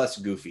little bit less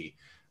goofy,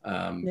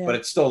 but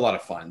it's still a lot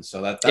of fun.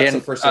 So that's the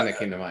And, first thing that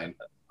came to mind.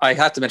 I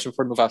have to mention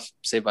before we move off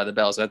Saved by the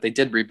Bells that they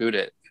did reboot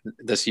it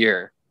this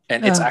year,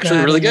 and it's Oh, actually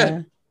God, really yeah.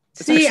 good.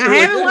 It's See, I actually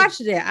really haven't good.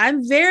 watched it yet.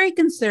 I'm very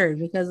concerned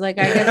because, like,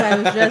 I guess I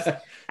was just,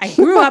 I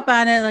grew up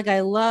on it. Like, I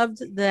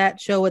loved that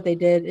show, what they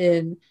did.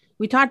 And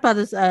we talked about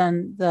this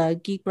on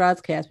the Geek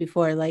Broadcast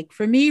before. Like,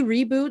 for me,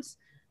 reboots,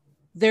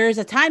 there's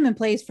a time and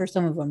place for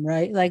some of them,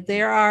 right? Like,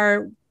 there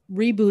are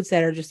reboots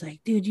that are just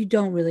like, dude, you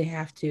don't really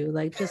have to.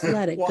 Like, just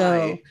let it go.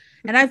 Why?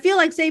 And I feel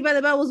like Saved by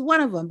the Bell was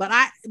one of them. But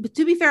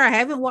to be fair, I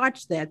haven't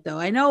watched that, though.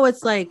 I know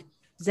it's like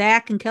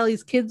Zach and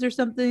Kelly's kids or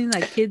something,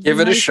 like kids. Give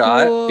in it a high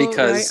shot school,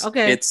 because right?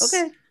 Okay, it's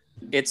okay.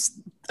 it's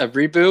a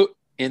reboot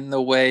in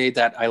the way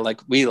that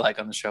we like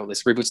on the show.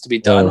 This reboots to be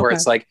done, Oh. where Okay.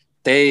 it's like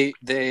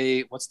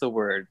they what's the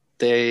word?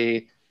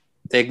 They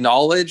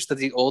acknowledge that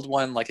the old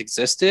one like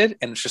existed,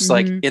 and it's just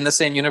like Mhm. in the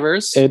same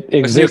universe. It new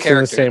exists in the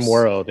characters. same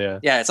world. Yeah.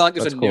 Yeah, it's not like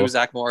there's That's a new cool.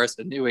 Zach Morris,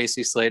 a new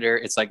AC Slater.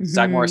 It's like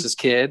Zach Mhm. Morris's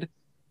kid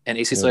and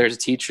AC Yeah. Slater's a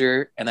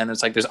teacher, and then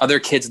it's like there's other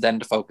kids then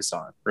to focus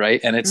on, right?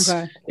 And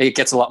Okay. it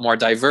gets a lot more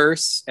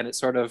diverse, and it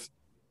sort of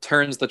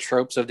turns the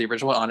tropes of the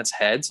original on its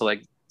head. So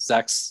like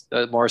Zach's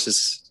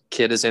Morris's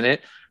kid is in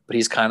it, but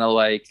he's kind of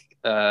like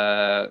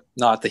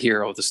not the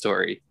hero of the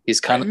story. He's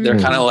kind of they're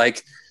Mhm. kind of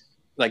like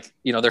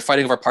you know, they're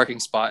fighting over a parking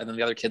spot, and then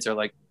the other kids are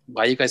like,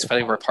 why are you guys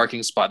fighting over a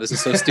parking spot? This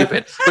is so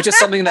stupid. Which is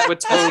something that would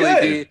totally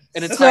good. be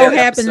an So So entire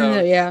happened in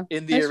episode the, yeah.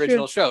 in the That's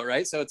original show,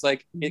 right? So it's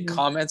like it Mhm.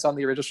 comments on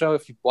the original show.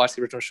 If you watch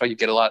the original show, you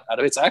get a lot out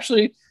of it. It's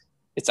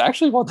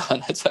actually well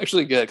done. It's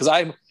actually good because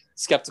I'm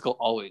skeptical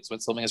always when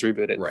something is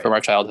rebooted Right. from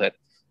our childhood.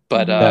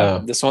 But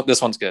Yeah. this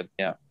one's good.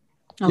 Yeah.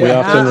 Okay. We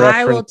often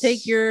I will reference-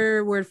 take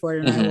your word for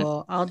it, and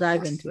Mhm. I'll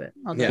dive into it.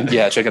 I'll Yeah. dive into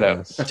Yeah, it. check it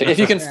out. If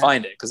you can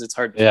find it, because it's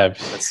hard to Yeah.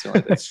 find. That's the only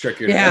thing. That's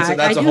trickier. Yeah, That's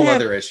I a do whole have-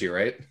 other issue,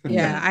 right?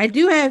 Yeah, I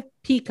do have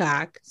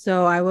Peacock,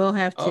 so I will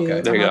have to.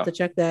 Okay. There you I'll go. have to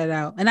check that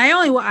out. And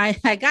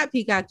I got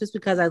Peacock just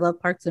because I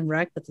love Parks and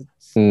Rec. That's a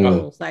Mm.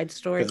 little side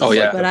story. Oh,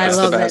 yeah. but I That's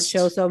the love that best.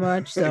 show so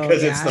much. So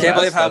Because it's yeah, the I can't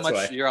believe how that's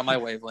much why. you're on my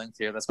wavelength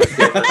here. That's my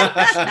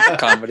favorite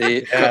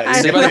comedy. Yeah,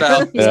 Saved by the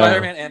Bell, Yeah.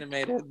 Spider-Man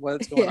animated.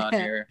 What's going on Yeah.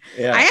 here?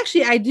 Yeah.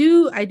 I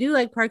do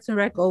like Parks and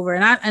Rec over,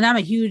 and I'm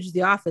a huge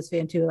The Office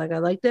fan too. Like I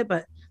liked it,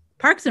 but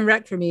Parks and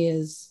Rec for me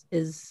is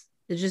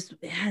just,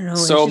 I don't know,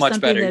 it's So just much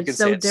something better. You that's can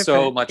so say it's so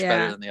different. much Yeah.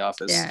 better than The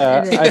Office.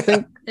 Yeah. It is. I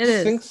think It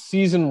is. I think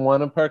season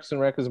 1 of Parks and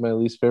Rec is my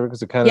least favorite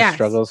because it kind of Yes,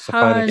 struggles to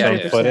find its own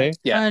 100%. footing.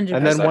 Yeah. 100%.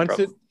 And then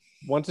that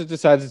once it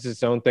decides it's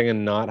its own thing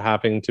and not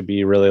having to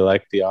be really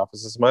like The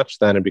Office as much,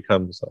 then it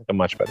becomes like a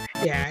much better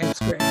show. Yeah, it's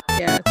great.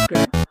 Yeah, it's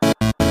great.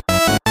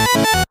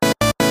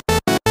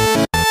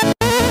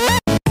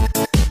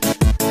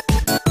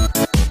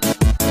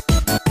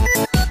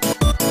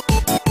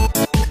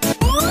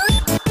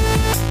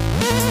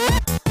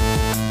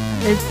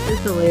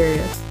 It's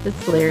hilarious.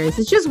 It's hilarious.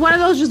 It's just one of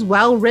those just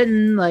well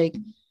written, like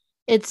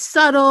it's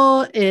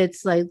subtle.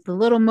 It's like the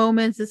little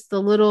moments. It's the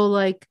little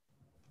like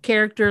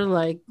character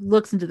like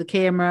looks into the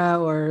camera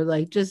or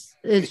like just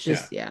it's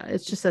just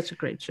it's just such a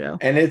great show.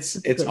 And it's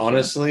a great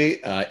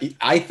honestly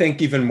I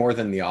think even more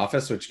than The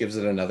Office, which gives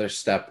it another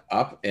step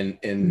up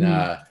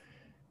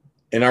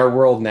in our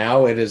world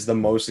now. It is the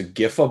most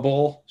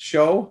gifable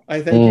show I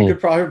think you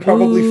could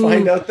probably Ooh.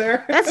 find out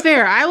there. That's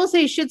fair. I will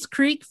say Schitt's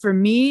Creek for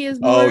me is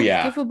more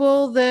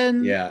gifable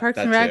than Parks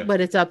and Rec,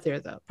 but it's up there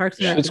though. Parks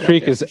and Rec. Schitt's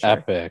Creek is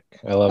epic.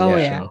 I love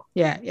that show.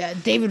 Yeah.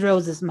 David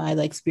Rose is my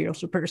like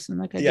spiritual person.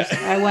 Like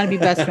I want to be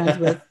best friends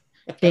with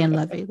Dan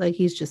Levy. Like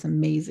he's just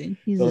amazing.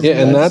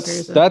 And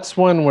that's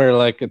one where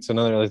like it's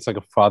like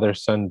a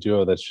father-son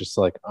duo that's just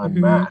like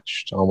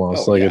unmatched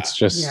almost. It's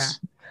just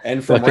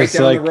and from right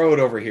down the road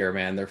over here,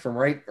 man. They're from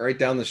right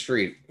down the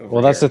street.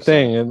 Well, that's the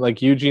thing. And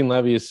like Eugene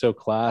Levy is so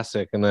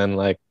classic. And then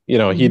like,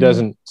 he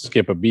doesn't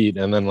skip a beat.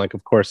 And then like,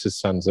 of course, his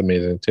son's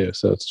amazing too.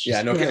 So it's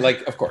just,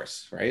 like, of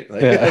course, right?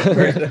 Like,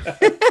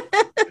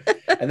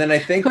 and then I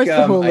think of course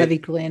the whole Levy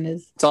clan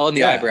is. It's all in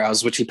the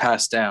eyebrows, which he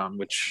passed down,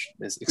 which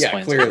is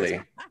explains. Clearly,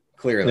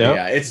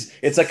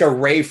 It's like a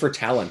ray for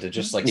talent. It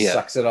just like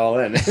sucks it all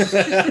in.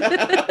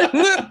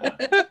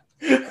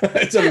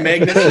 It's a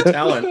magnet for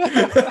talent.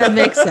 That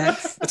makes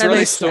sense. That's where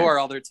they store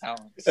all their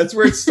talents. That's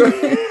where it's stored.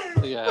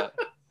 Yeah.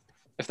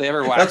 If they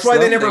ever wax that's why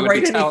them, they never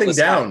write anything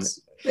down.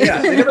 Hats.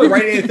 Yeah, they never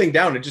write anything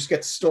down. It just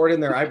gets stored in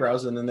their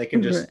eyebrows, and then they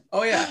can just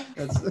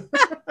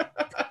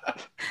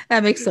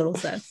that makes total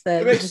sense.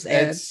 It's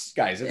science.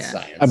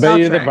 I bet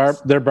you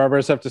their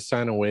barbers have to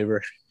sign a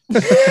waiver.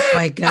 Oh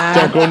my God.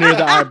 Don't go near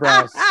the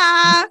eyebrows.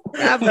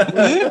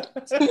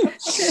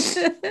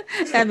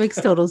 That makes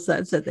total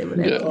sense that they would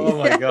have. Oh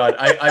my God.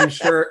 I'm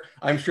sure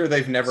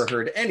they've never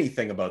heard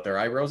anything about their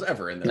eyebrows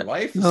ever in their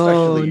life,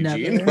 especially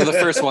Eugene. We're the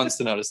first ones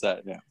to notice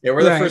that. Yeah,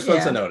 we're the first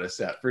ones to notice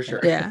that for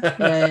sure.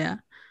 Yeah.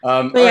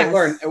 All right,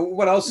 Lauren,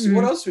 what else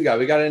we got?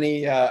 We got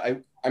any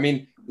I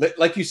mean,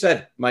 like you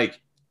said, Mike,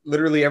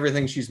 literally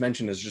everything she's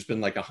mentioned has just been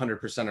like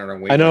 100% on our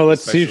way. I know.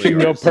 Let's see if she can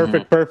go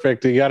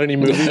perfect. You got any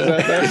movies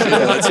out there?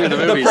 Let's hear the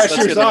movies. The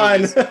pressure's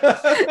on.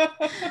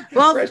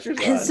 Well,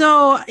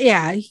 so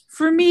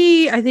for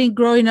me, I think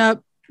growing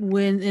up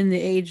when in the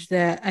age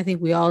that I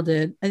think we all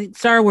did, I think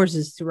Star Wars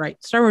is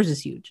right. Star Wars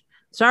is huge.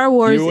 Star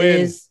Wars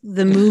is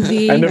the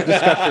movie. End of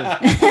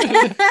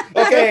discussion.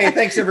 Okay,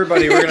 thanks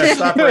everybody. We're gonna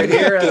stop right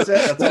here. That's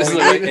it. That's the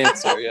right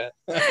answer. Yeah.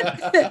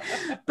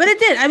 But it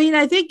did. I mean,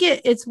 I think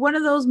it's one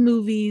of those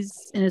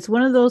movies, and it's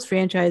one of those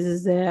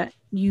franchises that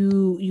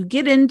you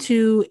get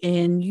into,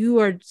 and you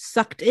are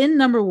sucked in.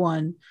 Number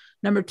one,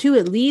 number two,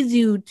 it leads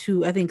you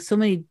to I think so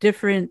many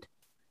different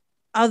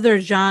other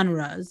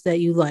genres that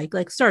you like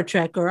Star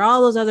Trek or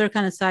all those other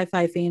kind of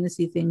sci-fi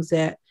fantasy things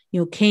that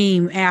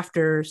came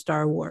after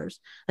Star Wars.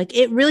 Like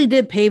it really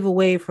did pave a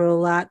way for a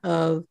lot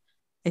of,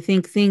 I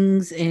think,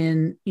 things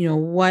in,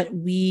 what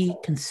we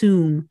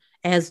consume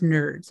as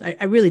nerds.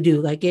 I really do.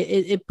 Like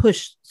it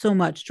pushed so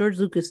much. George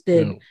Lucas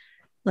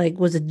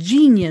was a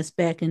genius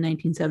back in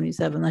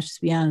 1977. Let's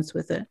just be honest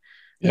with it.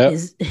 Yep.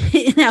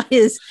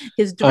 His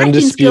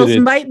directing skills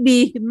might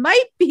be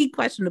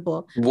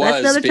questionable. That's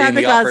another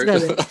topic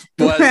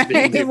No,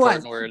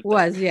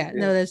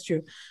 that's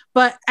true.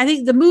 But I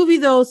think the movie,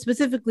 though,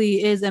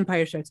 specifically is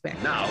Empire Strikes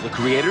Back. Now, the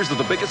creators of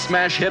the biggest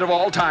smash hit of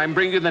all time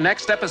bring you the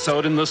next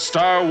episode in the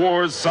Star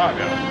Wars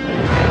saga.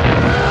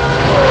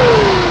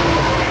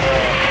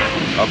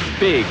 A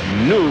big,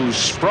 new,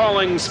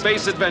 sprawling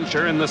space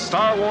adventure in the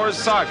Star Wars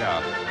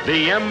saga.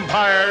 The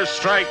Empire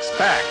Strikes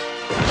Back.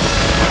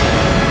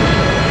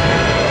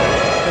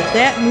 But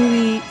that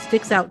movie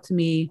sticks out to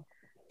me,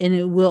 and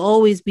it will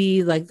always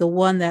be like the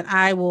one that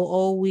I will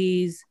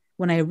always,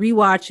 when I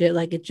rewatch it,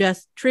 like it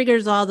just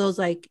triggers all those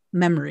like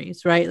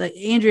memories, right? Like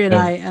Andrea and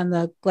I on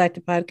the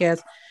Galactic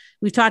podcast,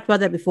 we've talked about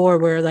that before,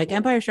 where like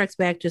Empire Strikes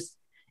Back just,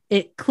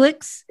 it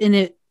clicks and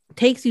it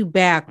takes you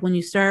back when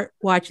you start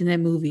watching that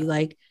movie,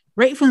 like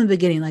right from the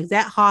beginning, like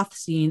that Hoth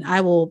scene,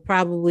 I will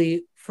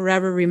probably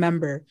forever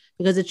remember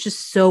because it's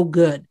just so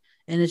good.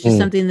 And it's just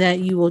something that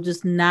you will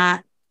just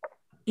not,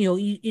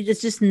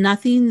 it's just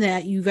nothing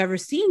that you've ever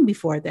seen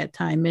before at that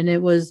time. And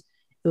it was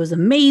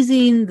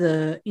amazing.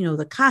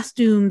 The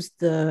costumes,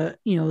 the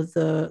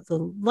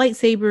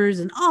lightsabers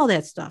and all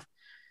that stuff.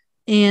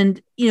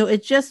 And,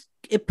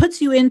 it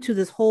puts you into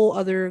this whole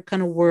other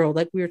kind of world.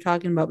 Like we were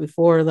talking about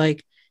before,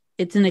 like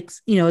it's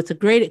a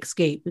great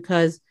escape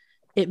because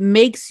it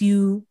makes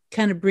you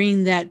kind of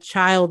bring that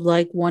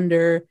childlike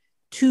wonder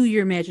to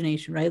your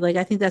imagination, right? Like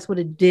I think that's what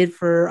it did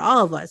for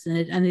all of us, and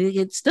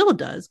it still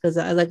does, because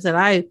like I said,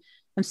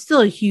 I'm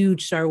still a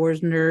huge Star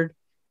Wars nerd.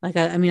 Like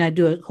I mean, I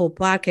do a whole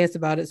podcast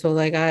about it, so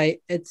like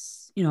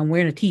it's I'm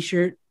wearing a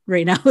T-shirt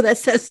right now that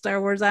says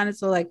Star Wars on it,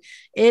 so like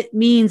it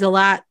means a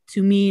lot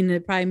to me, and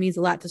it probably means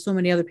a lot to so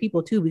many other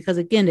people too, because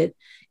again,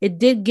 it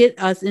did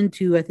get us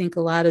into, I think,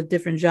 a lot of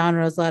different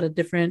genres, a lot of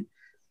different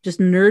just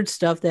nerd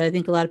stuff that I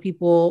think a lot of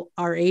people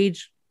our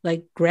age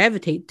like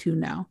gravitate to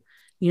now.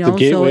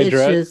 So it's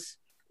just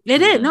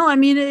it is. No, I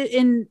mean,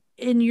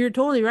 and you're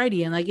totally right,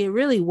 Ian. Like it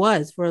really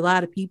was for a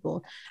lot of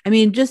people. I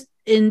mean, just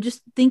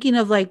thinking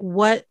of like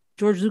what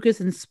George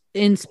Lucas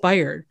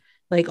inspired,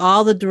 like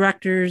all the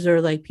directors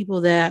or like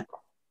people that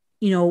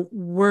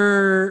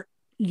were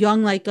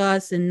young like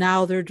us, and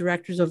now they're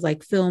directors of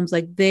like films.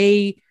 Like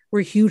they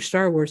were huge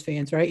Star Wars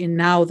fans, right? And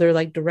now they're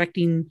like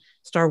directing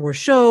Star Wars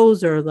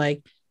shows or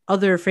like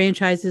other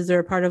franchises that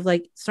are part of.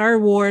 Like Star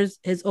Wars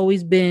has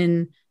always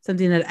been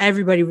something that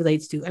everybody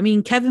relates to. I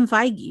mean, Kevin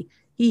Feige,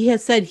 he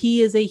has said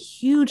he is a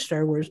huge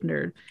Star Wars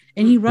nerd,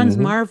 and he runs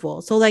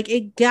Marvel. So like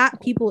it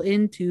got people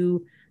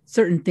into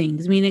certain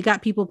things. I mean, it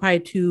got people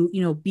probably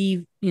to,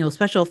 be,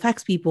 special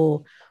effects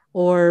people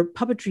or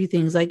puppetry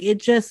things. Like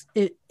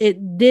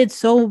it did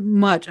so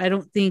much. I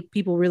don't think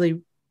people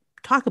really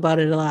talk about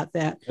it a lot,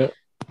 that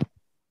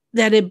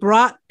it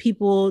brought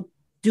people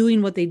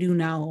doing what they do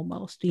now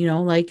almost,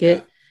 like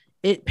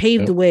it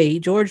paved the way.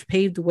 George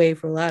paved the way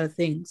for a lot of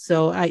things.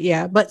 So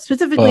but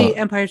specifically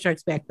Empire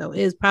Strikes Back though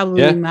is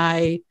probably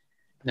my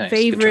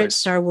favorite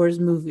Star Wars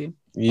movie.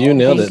 You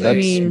nailed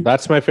it.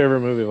 That's my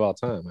favorite movie of all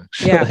time,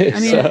 actually. Yeah, I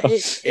mean,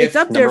 it's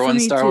up there number for one me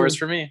Star too. Wars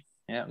for me.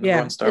 Yeah,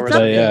 one Star Wars.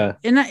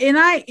 And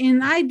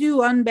I do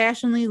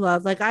unabashedly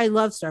love, like I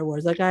love Star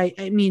Wars. Like I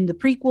mean the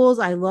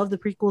prequels, I love the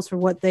prequels for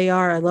what they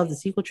are. I love the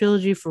sequel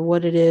trilogy for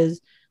what it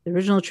is, the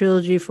original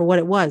trilogy for what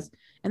it was.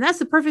 And that's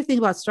the perfect thing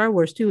about Star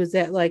Wars too, is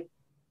that like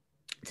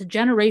it's a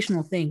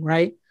generational thing,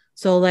 right?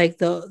 So like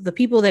the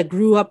people that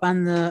grew up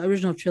on the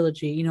original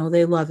trilogy,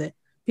 they love it.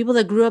 People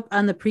that grew up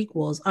on the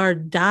prequels are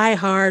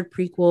diehard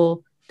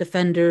prequel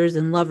defenders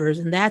and lovers,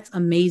 and that's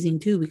amazing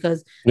too,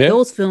 because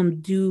those films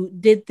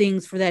did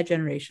things for that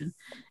generation.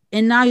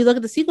 And now you look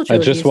at the sequel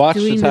trilogy, I just watched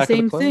doing Attack the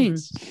same of the thing.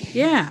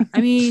 Yeah, I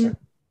mean,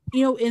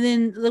 and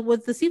then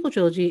with the sequel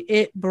trilogy,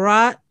 it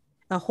brought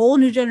a whole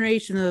new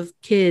generation of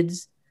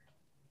kids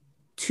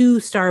to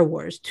Star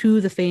Wars, to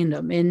the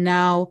fandom, and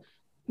now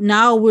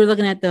we're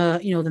looking at the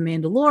the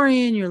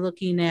Mandalorian. You're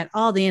looking at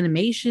all the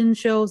animation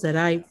shows that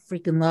I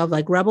freaking love.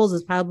 Like Rebels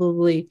is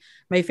probably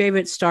my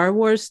favorite Star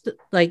Wars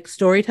like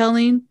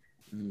storytelling,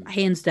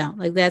 hands down.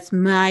 Like that's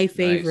my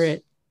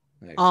favorite.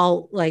 Nice.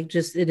 All like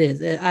just it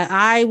is.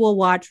 I will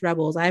watch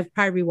Rebels. I've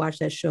probably rewatched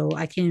that show.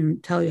 I can't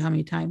even tell you how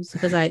many times,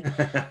 because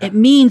it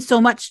means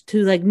so much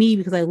to like me,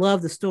 because I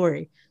love the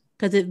story,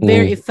 because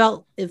it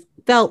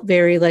felt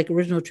very like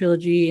original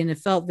trilogy, and it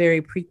felt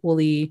very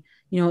prequel-y.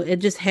 It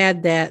just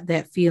had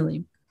that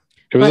feeling.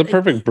 It was a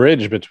perfect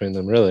bridge between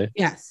them, really.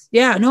 Yes.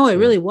 Yeah, no, it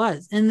really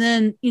was. And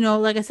then,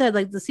 like I said,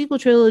 like the sequel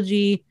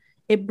trilogy,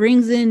 it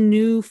brings in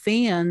new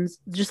fans,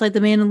 just like the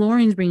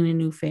Mandalorian's bringing in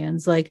new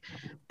fans. Like,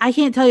 I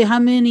can't tell you how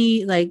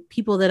many like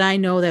people that I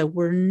know that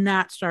were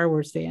not Star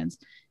Wars fans.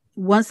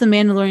 Once the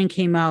Mandalorian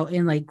came out,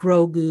 and like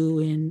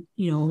Grogu and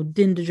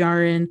Din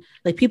Djarin,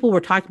 like people were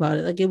talking about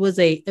it. Like it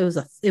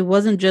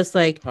wasn't just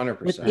like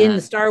 100%. within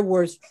the Star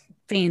Wars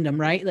fandom,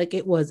 right? Like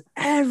it was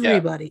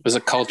everybody. It was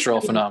a cultural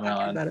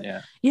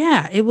phenomenon.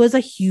 Yeah, it was a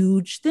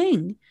huge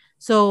thing.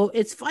 So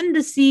it's fun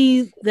to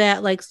see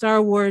that like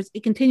Star Wars,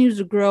 it continues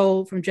to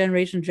grow from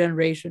generation to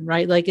generation,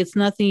 right? Like it's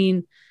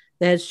nothing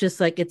that's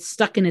just like it's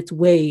stuck in its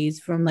ways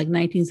from like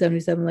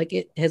 1977. Like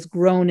it has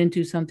grown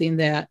into something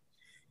that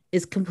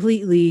is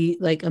completely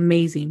like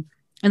amazing.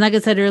 And like I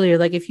said earlier,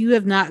 like if you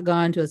have not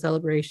gone to a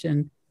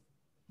celebration,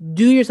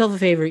 do yourself a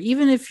favor,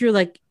 even if you're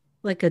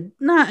even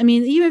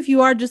if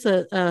you are just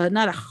not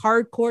a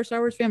hardcore Star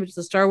Wars fan, but just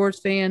a Star Wars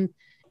fan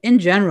in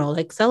general,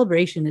 like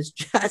Celebration is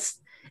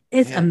just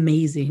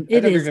amazing.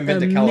 It is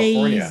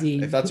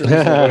amazing. If that's a reason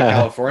to go to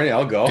California,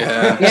 I'll go.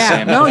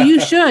 Yeah, no,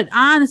 you should,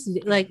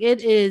 honestly. Like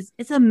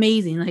it's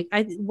amazing. Like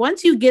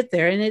once you get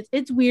there, and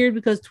it's weird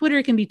because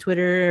Twitter can be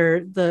Twitter, or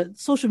the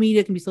social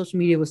media can be social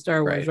media with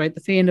Star Wars, right? The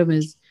fandom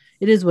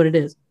is what it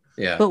is.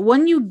 Yeah. But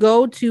when you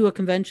go to a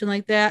convention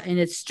like that, and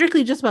it's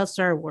strictly just about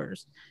Star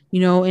Wars,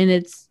 and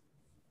it's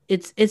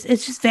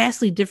just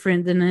vastly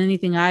different than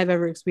anything I've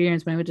ever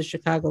experienced when I went to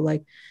Chicago.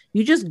 Like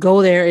you just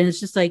go there, and it's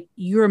just like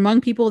you're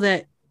among people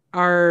that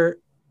are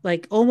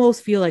like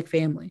almost feel like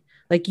family.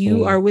 Like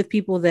you are with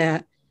people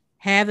that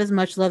have as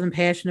much love and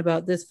passion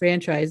about this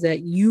franchise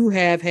that you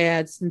have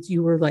had since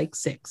you were like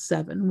 6,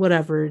 7,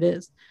 whatever it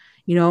is,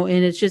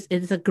 and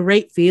it's a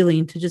great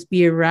feeling to just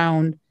be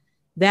around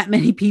that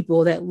many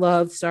people that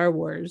love Star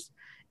Wars.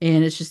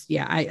 And it's just,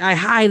 I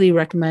highly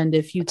recommend,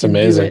 if you can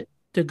do it,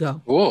 to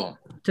go. Cool.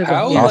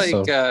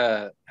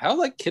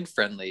 How kid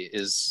friendly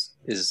is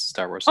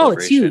Star Wars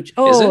Celebration? Oh, it's huge.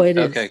 Oh, it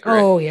is. Okay, great.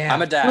 Oh, yeah.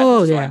 I'm a dad,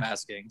 so I'm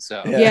asking.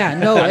 So no,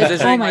 I'm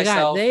oh my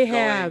God, they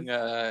have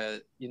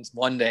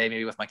one day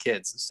maybe with my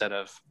kids instead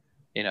of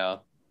you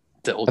know,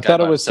 the old I guy thought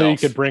it by was so you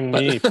himself. could bring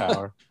But- me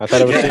power. I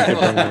thought it was so you could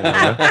bring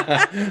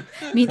me.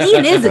 I mean,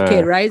 Ian is a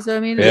kid, right? So I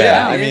mean,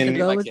 Yeah, I I mean, mean, to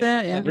go my with kid.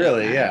 that. Yeah.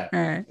 Really, yeah. All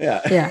right.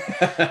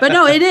 Yeah. But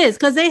no, it is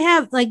because they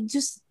have like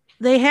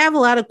they have a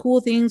lot of cool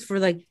things for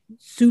like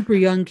super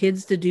young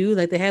kids to do.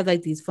 Like they have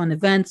like these fun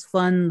events,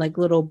 fun like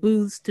little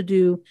booths to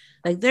do.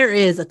 Like there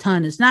is a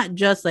ton. It's not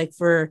just like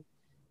for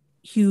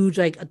huge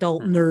like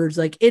adult nerds.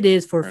 Like it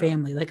is for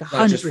family. Like Not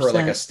 100%. just for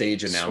like a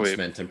stage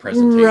announcement and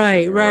presentation.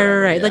 Right. or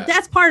whatever, Like yeah.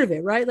 that's part of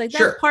it, right? Like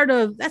Sure.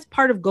 that's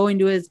part of going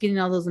to it is getting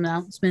all those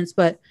announcements.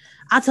 But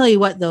I'll tell you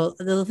what though,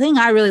 the thing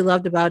I really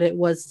loved about it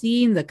was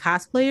seeing the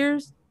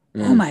cosplayers.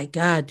 Oh my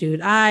God,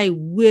 dude. I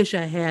wish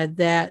I had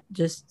that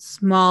just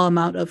small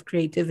amount of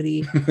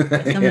creativity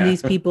that some of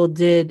these people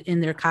did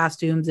in their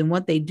costumes and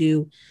what they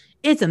do.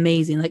 It's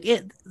amazing.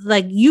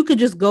 Like you could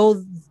just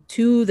go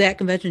to that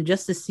convention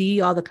just to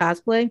see all the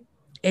cosplay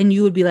and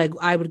you would be like,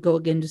 I would go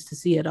again just to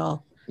see it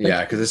all. Like,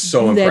 yeah, because it's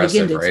so do that impressive,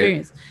 again to right?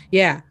 experience.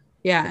 Yeah.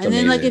 It's And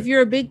then like amazing. if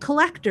you're a big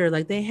collector,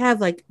 like they have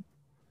like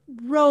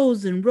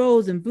rows and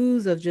rows and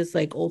booths of just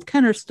like old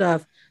Kenner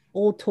stuff,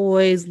 old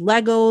toys.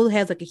 Lego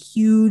has like a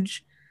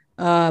huge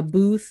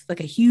booth, like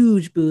a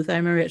huge booth. I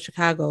remember at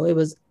Chicago, it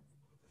was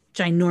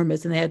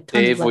ginormous, and they had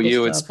tons Dave, of well, Lego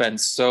you would stuff.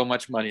 spend so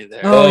much money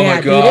there. Oh, yeah,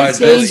 my dude, God, it's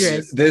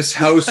dangerous. this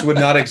house would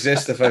not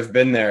exist if I've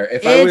been there.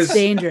 If It's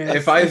dangerous.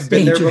 if I've It's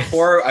been there dangerous.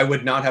 before, I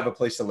would not have a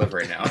place to live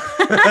right now.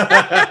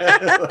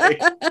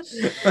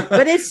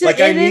 But it's like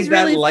I it need is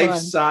that really life fun.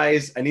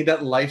 size. I need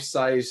that life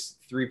size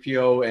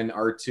 3PO and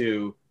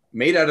R2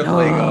 made out of Oh.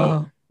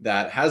 Lego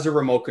that has a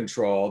remote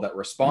control that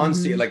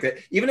responds to you. Mhm. Like that,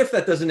 even if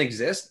that doesn't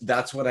exist,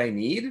 that's what I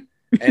need.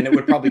 And it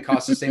would probably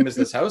cost the same as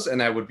this house,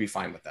 and I would be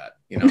fine with that.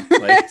 You know,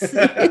 like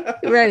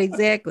Right,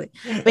 exactly.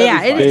 But That'd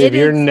yeah, be fine. Dave,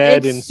 you're is,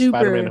 Ned it's in super.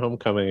 Spider-Man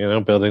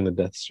Homecoming, building the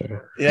Death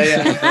Star.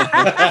 yeah.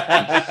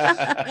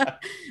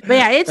 But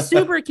yeah, it's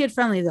super kid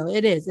friendly though.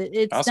 It is.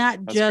 It's Awesome.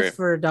 not That's just great.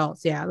 for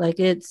adults. Yeah, like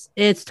it's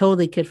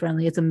totally kid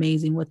friendly. It's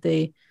amazing what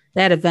that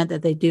event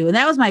that they do. And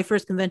that was my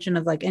first convention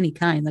of like any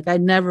kind. Like I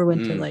never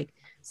went to like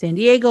San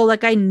Diego.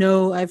 Like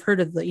I've heard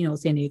of the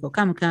San Diego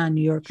Comic-Con,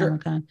 New York Sure.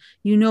 Comic-Con.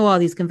 All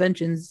these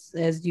conventions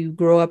as you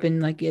grow up in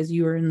like as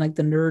you were in like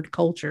the nerd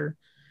culture.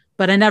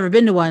 But I never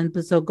been to one.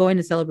 But so going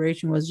to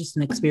Celebration was just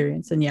an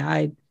experience. And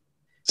yeah,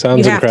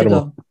 Sounds you have incredible.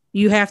 to go.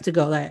 You have to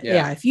go.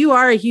 Yeah. If you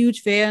are a huge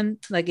fan,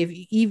 like if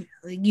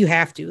you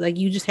have to, like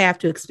you just have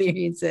to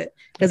experience it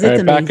because All it's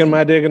right, amazing. back in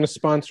my day, gonna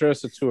sponsor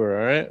us a tour.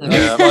 All right.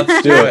 Yeah.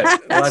 Let's do it.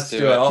 Let's do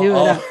do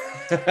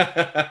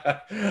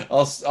it.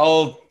 I'll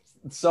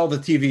sell the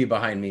TV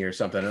behind me or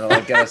something. It'll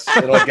get us.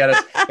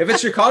 If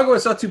it's Chicago,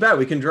 it's not too bad.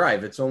 We can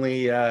drive. It's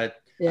only 8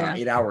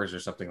 hours or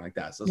something like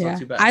that. So it's not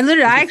too bad. I We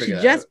can actually figure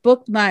that just out.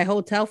 booked my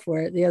hotel for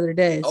it the other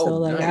day. Oh, So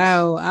like,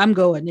 nice. I'm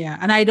going. Yeah,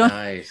 and I don't.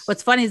 Nice.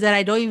 What's funny is that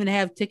I don't even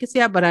have tickets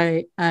yet, but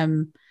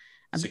I'm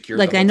Secured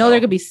like the I know hotel. they're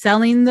gonna be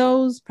selling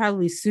those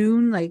probably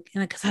soon. Like,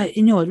 because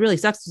it really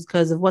sucks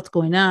because of what's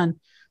going on.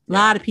 A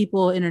lot of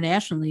people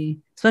internationally,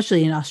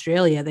 especially in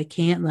Australia, they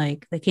can't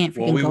freaking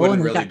Well, we go wouldn't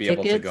and they really got be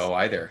able to tickets. go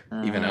either.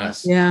 Even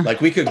us. Yeah.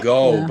 Like we could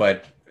go, Yeah.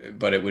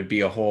 but it would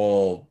be a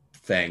whole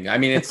thing. I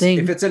mean, if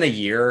it's in a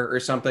year or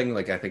something,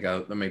 like I think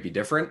that might be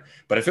different.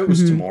 But if it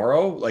was Mhm.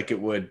 tomorrow, like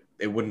it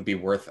wouldn't be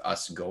worth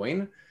us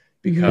going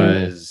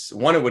because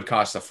one, it would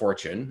cost a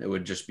fortune. It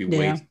would just be Yeah.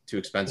 way too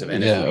expensive.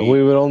 And Yeah, if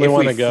we would only if we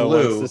want to go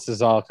flew- once this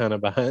is all kind of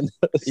behind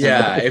us.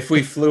 yeah, if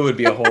we flew, it'd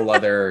be a whole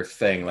other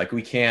thing. Like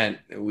we can't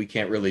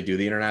really do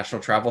the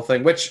international travel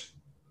thing, which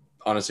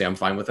honestly I'm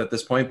fine with at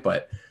this point.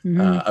 But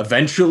Mhm.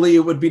 eventually,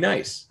 it would be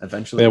nice.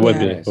 Eventually, It would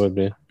Yeah. be. It would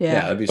be. Yeah,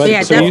 Yeah. that'd be But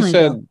yeah, so you definitely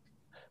said, go.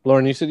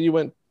 Lauren, you said you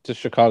went to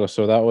Chicago.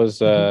 So that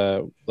was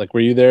like, were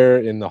you there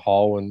in the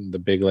hall when the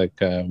big when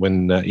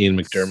Ian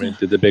McDermott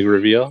did the big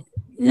reveal?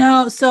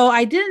 No, so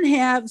I didn't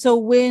have. So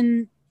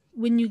when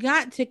you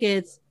got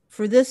tickets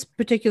for this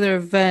particular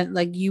event,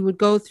 like you would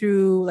go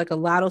through like a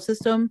lotto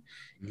system,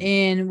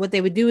 and what they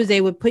would do is they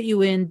would put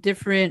you in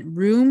different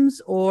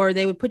rooms, or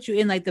they would put you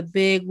in like the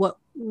big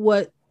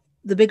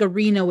the big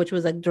arena, which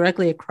was like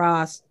directly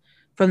across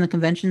from the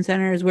convention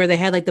centers, where they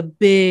had like the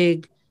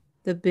big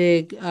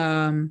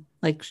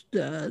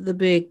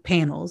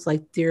panels,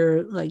 like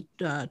their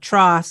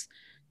Tross.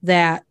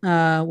 That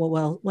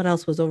what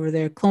else was over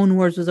there? Clone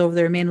Wars was over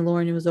there.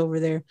 Mandalorian was over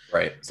there.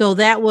 right. So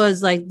that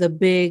was like the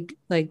big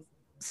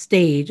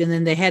stage, and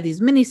then they had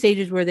these mini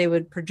stages where they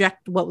would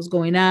project what was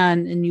going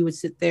on, and you would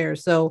sit there.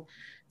 So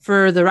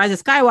for the Rise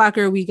of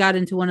Skywalker, we got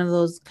into one of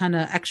those kind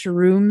of extra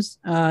rooms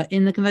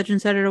in the convention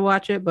center to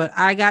watch it. But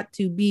I got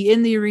to be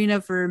in the arena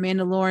for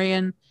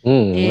Mandalorian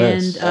and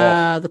Nice.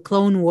 the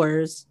Clone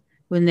Wars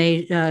when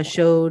they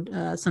showed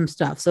some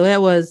stuff. So it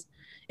was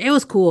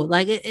cool.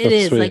 Like it That's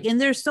is sweet. like, and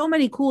there's so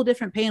many cool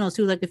different panels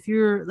too. Like if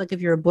you're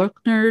a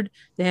book nerd,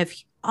 they have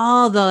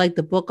all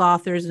the book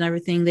authors and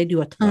everything. They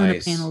do a ton of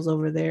Nice. panels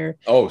over there.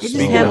 Oh, They just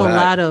speaking have of a that,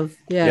 lot of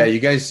yeah, you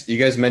guys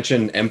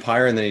mentioned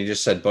Empire, and then you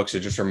just said books.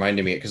 It just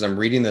reminded me because I'm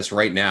reading this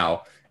right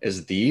now,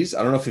 is these.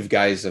 I don't know if you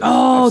guys have.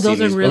 Oh, have seen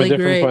those are these really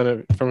books.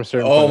 great. From a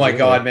certain. Oh point my of view,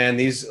 god, yeah. man!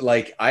 These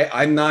like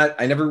I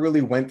never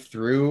really went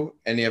through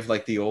any of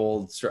like the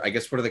old. I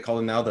guess what do they call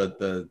them now?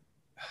 The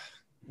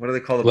what do they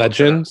call the books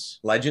that Legends.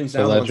 legends The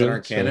now, the ones that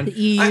aren't Legends, canon.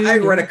 The EU, I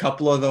read yeah. a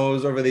couple of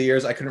those over the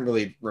years. I couldn't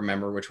really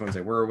remember which ones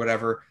they were or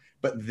whatever.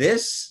 But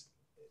this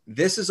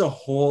is a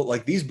whole,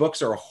 like, these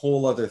books are a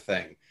whole other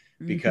thing,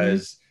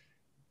 because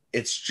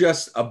it's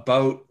just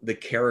about the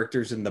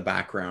characters in the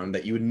background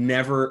that you would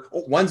never,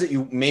 ones that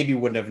you maybe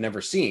would have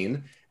never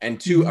seen, and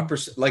two, a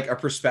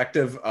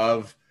perspective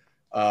of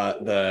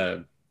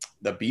the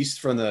beast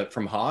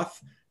from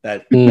Hoth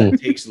that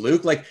takes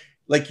Luke,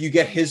 like you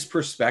get his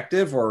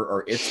perspective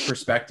or its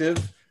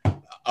perspective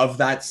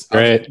of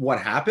of what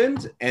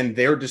happened, and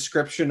their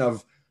description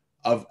of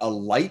a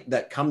light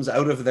that comes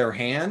out of their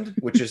hand,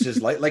 which is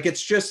his light. Like,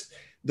 it's just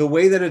the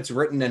way that it's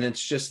written, and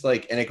it's just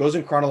like, and it goes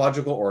in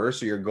chronological order,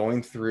 so you're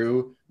going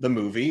through the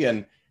movie,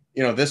 and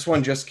you know, this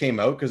one just came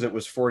out because it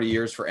was 40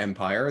 years for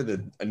Empire.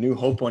 A New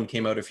Hope one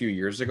came out a few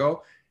years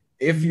ago.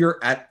 If you're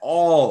at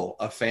all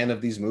a fan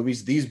of these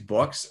movies, these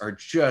books are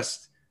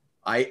just,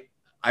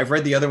 I've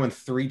read the other one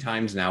 3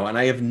 times now, and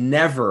I have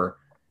never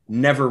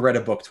read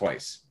a book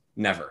twice.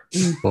 Never.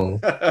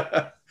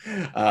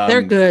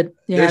 They're good.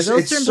 Yeah,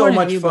 it's so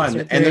much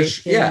fun. And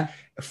there's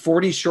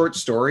 40 short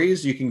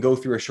stories. You can go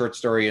through a short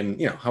story in,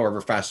 you know,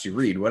 however fast you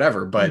read,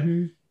 whatever. But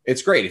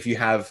it's great if you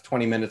have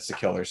 20 minutes to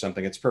kill or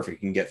something. It's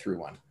perfect. You can get through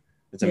one.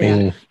 It's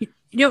amazing.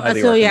 You know,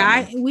 so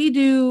yeah,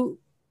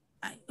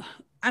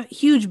 I'm a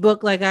huge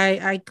book. Like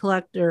I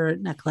collect, or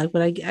not collect,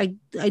 but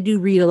I do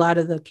read a lot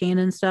of the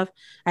canon stuff.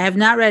 I have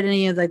not read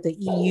any of like the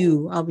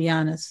EU, I'll be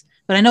honest,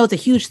 but I know it's a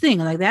huge thing.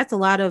 Like that's a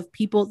lot of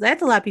people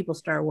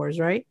Star Wars,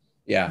 right?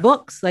 Yeah.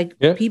 Books, like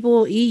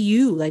people,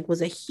 EU, like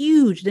was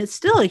it's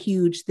still a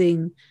huge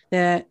thing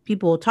that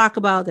people talk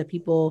about, that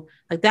people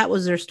like, that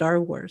was their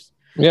Star Wars.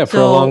 Yeah, for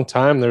a long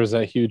time there was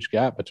that huge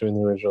gap between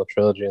the original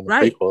trilogy and the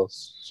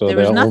prequels. So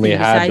they only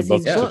had the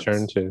books to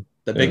turn to.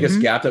 The biggest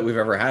gap that we've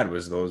ever had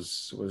was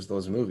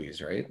those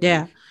movies, right?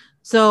 Yeah.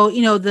 So,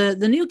 you know, the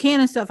new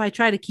canon stuff I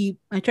try to keep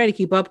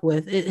up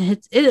with.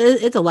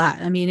 It's a lot.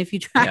 I mean, if you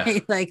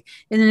try, like,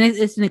 and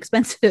it's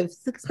expensive too.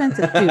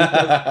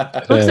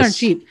 Books aren't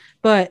cheap,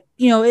 but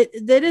you know, it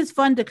is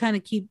fun to kind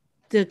of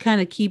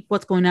keep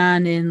what's going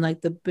on in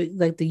like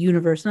the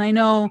universe. And I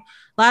know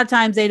a lot of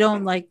times they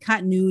don't, like,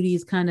 continuity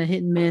is kind of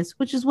hit and miss,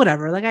 which is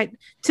whatever. Like,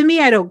 to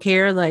me, I don't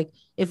care. Like,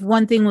 if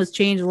one thing was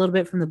changed a little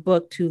bit from the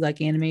book to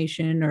like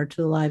animation or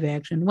to the live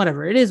action,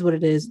 whatever, it is what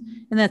it is,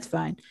 and that's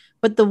fine.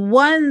 But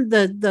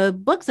the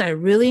books I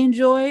really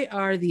enjoy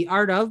are the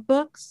Art of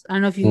books. I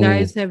don't know if you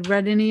guys have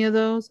read any of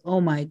those.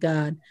 Oh my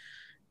God.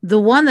 The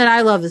one that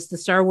I love is the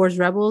Star Wars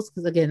Rebels,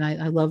 because again,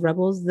 I love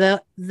Rebels.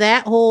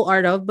 That whole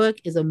Art of book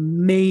is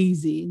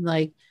amazing.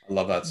 Like, I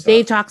love that stuff.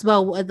 Dave talks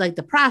about what, like,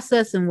 the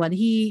process and what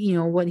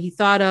he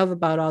thought of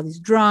about all these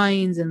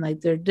drawings, and like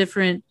the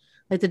different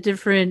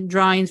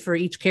drawings for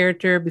each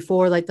character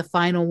before like the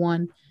final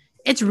one.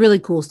 It's really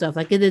cool stuff.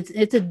 Like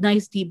it's a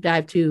nice deep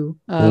dive too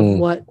of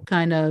what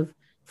kind of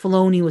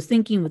Filoni was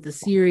thinking with the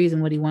series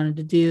and what he wanted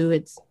to do.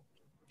 It's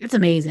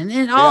amazing.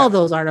 And all of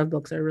those Art of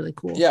books are really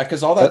cool. Yeah,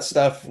 because all that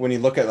stuff, when you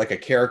look at like a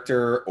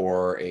character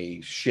or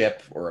a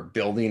ship or a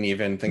building,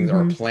 even things,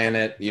 or a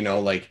planet, you know,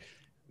 like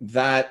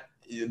that,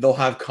 they'll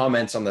have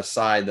comments on the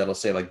side that'll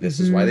say like, this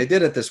is why they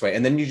did it this way.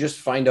 And then you just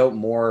find out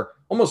more,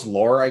 almost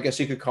lore, I guess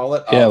you could call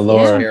it. Yeah,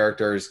 lore. Those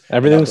characters.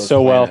 Everything's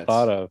so well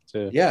thought of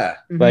too. Yeah.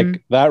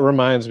 Like that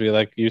reminds me,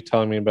 like you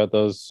telling me about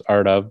those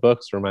Art of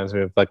books reminds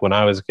me of like when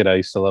I was a kid, I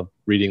used to love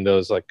reading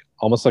those, like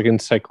almost like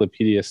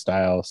encyclopedia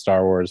style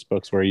Star Wars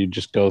books where you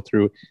just go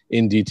through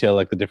in detail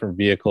like the different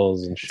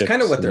vehicles and ships. It's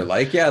kind of what they're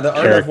like. Yeah, the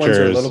Art of ones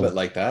are a little bit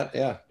like that.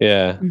 Yeah.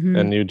 Yeah.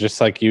 And you just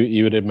like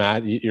you would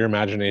imagine, your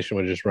imagination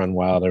would just run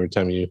wild every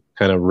time you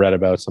kind of read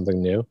about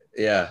something new.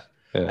 Yeah.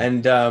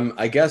 And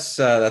I guess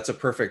that's a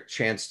perfect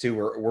chance too.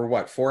 We're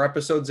what, 4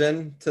 episodes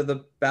in to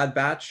the Bad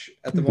Batch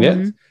at the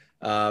moment.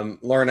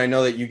 Lauren, I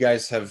know that you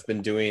guys have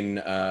been doing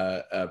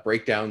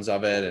breakdowns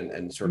of it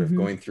and sort of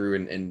going through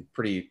in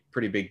pretty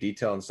big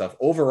detail and stuff.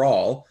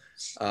 Overall,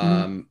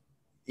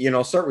 you know,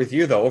 I'll start with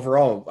you though.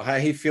 Overall, how are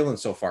you feeling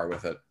so far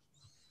with it?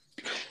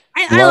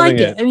 I like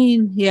it. I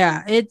mean,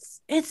 yeah, it's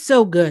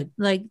so good.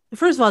 Like,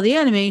 first of all, the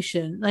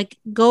animation, like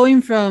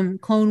going from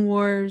Clone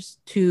Wars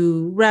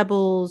to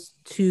Rebels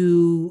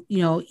to, you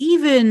know,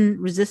 even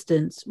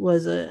Resistance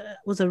was a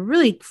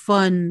really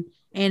fun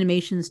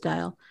animation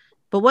style.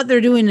 But what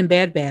they're doing in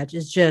Bad Batch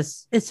is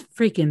just, it's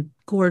freaking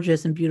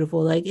gorgeous and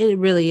beautiful. Like, it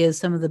really is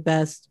some of the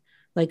best.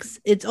 Like,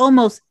 it's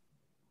almost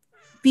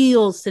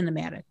feels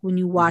cinematic when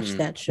you watch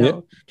that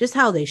show. Just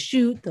how they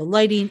shoot, the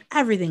lighting,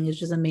 everything is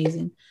just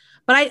amazing.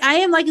 But I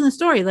am liking the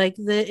story. Like,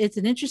 it's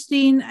an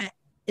interesting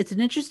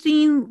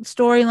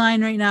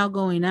storyline right now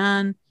going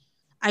on.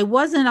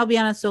 I'll be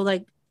honest. So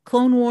like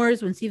Clone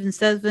Wars, when Season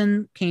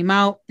 7 came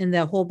out and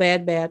the whole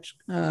Bad Batch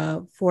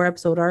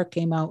 4-episode arc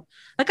came out,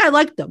 like I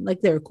liked them.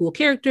 Like, they were cool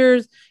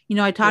characters. You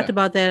know, I talked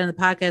about that in the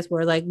podcast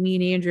where like me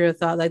and Andrea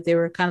thought like they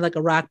were kind of like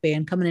a rock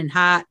band coming in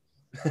hot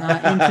into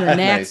a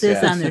Nice,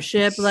 Naxxus yeah. on their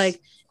ship.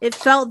 Like it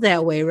felt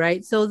that way,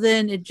 right? So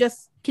then it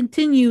just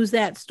continues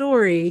that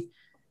story.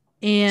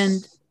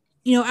 And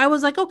I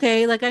was like,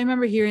 okay, like I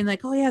remember hearing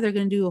like, oh yeah, they're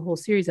gonna do a whole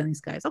series on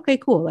these guys. Okay,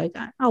 cool. Like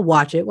I'll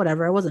watch it,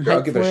 whatever. I wasn't Sure,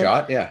 I'll hyped give for it a it.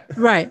 shot. Yeah.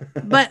 Right.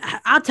 But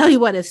I'll tell you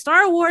what, if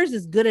Star Wars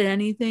is good at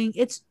anything,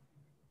 it's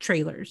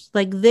trailers.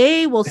 Like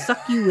they will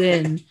suck you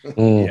in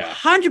Yeah.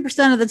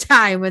 100% of the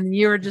time when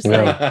you're just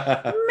Yeah. like,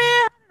 man,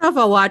 I don't know if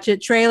I'll watch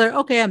it. Trailer,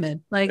 okay, I'm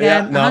in. Like Yeah,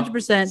 I'm no,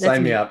 100%. That's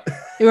sign me. me up.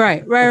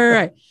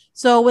 Right.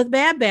 So with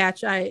Bad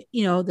Batch,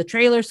 the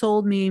trailer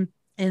sold me,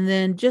 and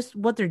then just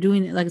what they're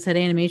doing, like I said,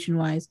 animation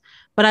wise.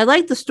 But I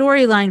like the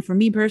storyline for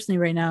me personally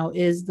right now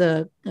is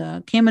the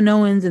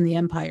Kaminoans and the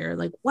Empire.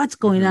 Like what's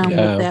going on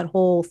Yeah. with that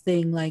whole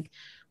thing? Like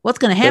what's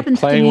going to They're happen to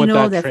playing with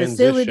Kamino, that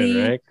transition,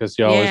 facility, right? Because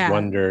you always Yeah.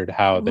 wondered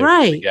how they were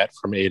going to Right. get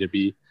from A to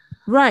B.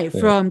 right?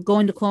 Yeah. From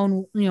going to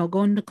clones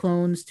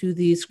to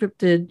the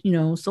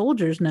scripted,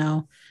 soldiers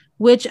now.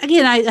 Which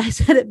again, I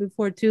said it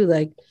before too.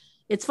 Like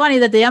it's funny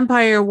that the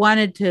Empire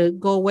wanted to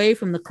go away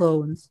from the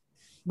clones,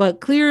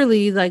 but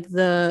clearly, like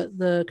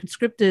the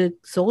conscripted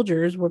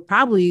soldiers were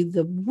probably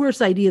the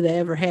worst idea they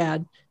ever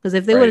had. Because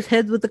if they would have Right.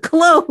 headed with the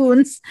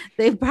clones,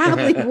 they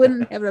probably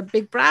wouldn't have a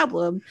big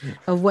problem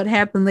of what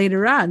happened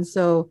later on.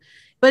 So,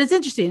 but it's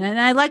interesting, and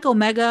I like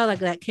Omega, like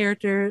that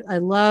character. I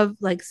love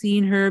like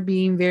seeing her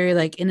being very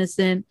like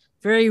innocent,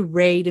 very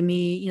Rey to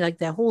me. Like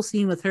that whole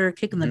scene with her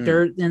kicking the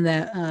dirt in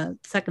that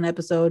second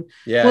episode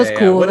Yeah. was yeah,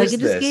 cool. What Like is it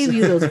just this? gave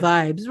you those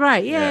vibes,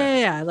 right? Yeah.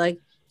 Yeah. Like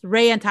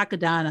Rey and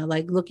Takadana,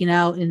 like looking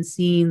out and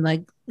seeing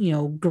like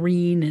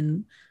green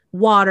and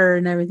water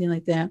and everything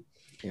like that.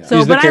 Yeah. So,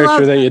 He's the but I character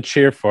love that you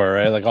cheer for,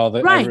 right? Like all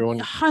the right, everyone.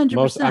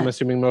 100%. I'm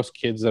assuming most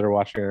kids that are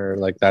watching her,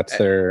 like that's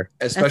their.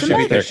 Especially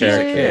Omega. because she's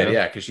a Yeah. kid.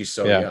 Yeah, because she's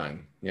so Yeah. young.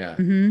 Yeah.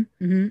 And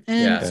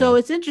Yeah. so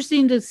it's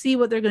interesting to see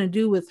what they're going to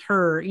do with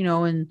her,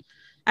 and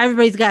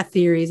everybody's got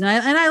theories, and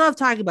I love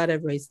talking about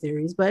everybody's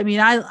theories. But I mean,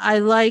 I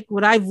like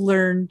what I've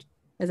learned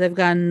as I've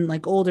gotten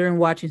like older and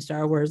watching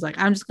Star Wars. Like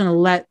I'm just going to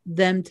let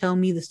them tell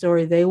me the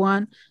story they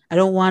want. I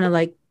don't want to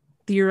like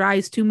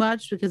theorize too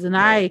much, because then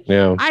I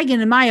get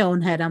in my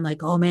own head. I'm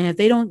like, oh man, if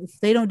they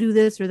don't do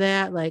this or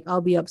that, like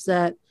I'll be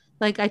upset.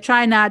 Like I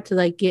try not to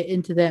like get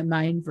into that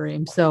mind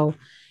frame. So,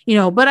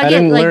 but I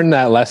didn't learn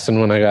that lesson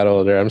when I got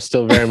older. I'm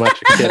still very much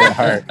a kid at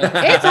heart.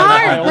 It's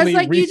hard. I 'cause, only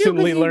like, you do, 'cause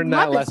recently you learned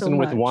that love it so lesson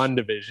with much.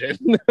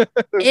 WandaVision.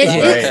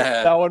 It-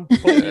 That one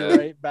put me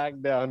right back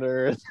down to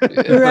earth.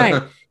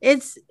 right. It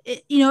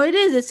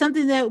is. It's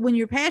something that when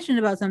you're passionate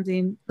about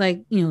something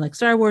like, like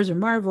Star Wars or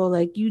Marvel,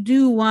 like you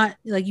do want,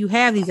 like you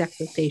have these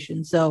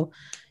expectations. So,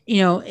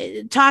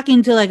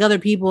 talking to like other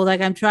people,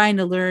 like I'm trying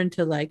to learn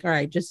to like, all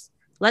right, just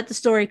let the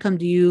story come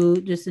to you.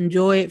 Just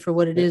enjoy it for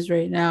what it is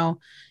right now.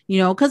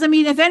 Because I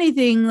mean, if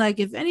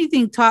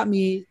anything taught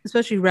me,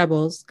 especially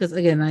Rebels, because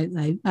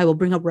again, I will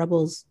bring up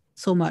Rebels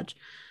so much.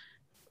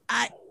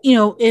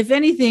 If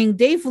anything,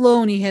 Dave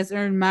Filoni has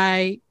earned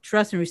my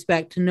trust and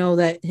respect to know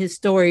that his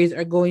stories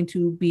are going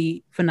to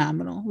be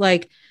phenomenal.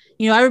 Like,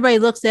 everybody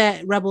looks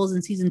at Rebels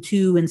in season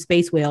 2 and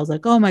Space Whales,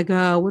 like, oh my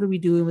God, what are we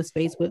doing with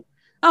Space Whale?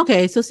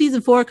 Okay, so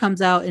season 4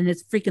 comes out and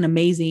it's freaking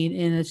amazing.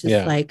 And it's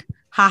just like,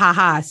 ha ha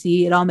ha.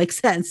 See, it all makes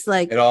sense.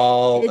 Like it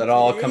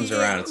all comes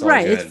around. It's all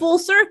right. good. It's full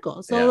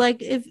circle. So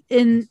like if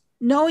in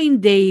knowing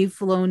Dave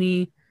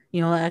Filoni,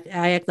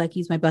 I act like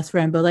he's my best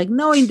friend, but like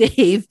knowing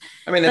Dave,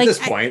 I mean, at like, this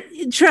point,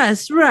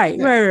 trust, right.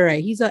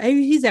 He's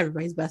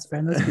everybody's best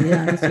friend. Let's be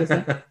honest with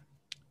it.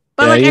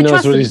 But yeah, like, he I knows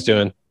trust what him. he's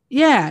doing.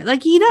 Yeah,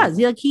 like he does.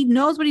 He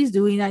knows what he's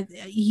doing.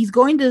 He's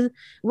going to.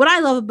 What I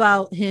love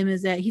about him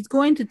is that he's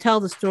going to tell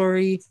the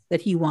story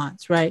that he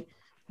wants, right?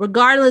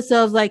 Regardless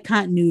of like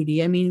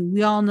continuity. I mean,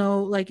 we all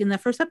know, like in the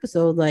first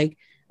episode, like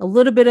a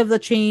little bit of the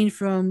change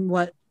from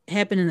what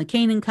happened in the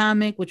Kanan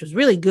comic, which was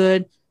really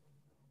good,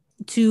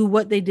 to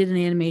what they did in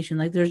animation.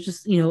 Like there's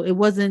just, it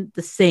wasn't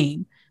the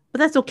same, but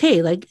that's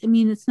okay. Like, I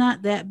mean, it's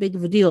not that big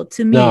of a deal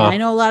to me. I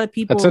know a lot of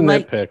people that's a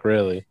like nitpick,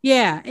 really.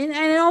 Yeah. And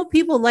I know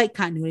people like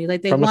continuity.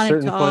 Like they From a want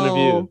certain it to point of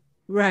view.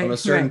 Right. From a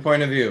certain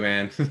point of view,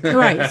 man.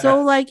 Right.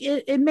 So like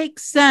it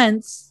makes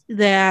sense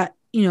that,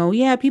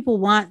 people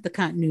want the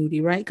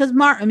continuity, right? Because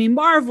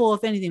Marvel,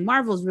 if anything,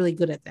 Marvel's really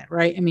good at that,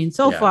 right? I mean,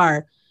 so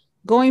far,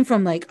 going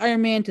from like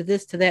Iron Man to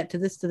this to that to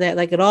this to that,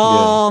 like it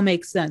all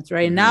makes sense,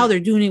 right? And now they're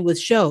doing it with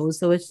shows,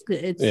 so it's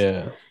going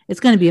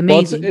to be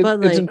amazing.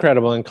 It's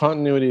incredible, and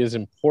continuity is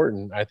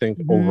important, I think,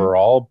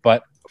 overall.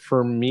 But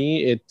for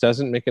me, it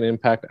doesn't make an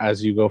impact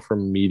as you go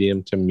from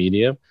medium to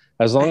medium.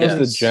 As long as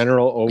the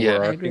general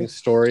overarching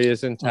story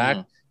is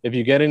intact. If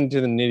you get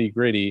into the nitty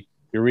gritty,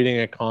 you're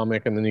reading a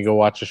comic and then you go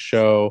watch a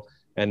show,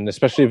 and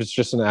especially if it's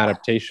just an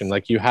adaptation,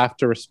 like you have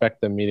to respect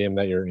the medium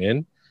that you're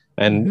in.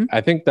 And I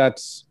think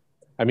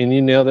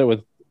you nailed it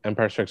with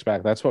Empire Strikes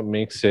Back. That's what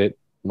makes it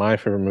my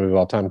favorite movie of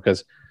all time,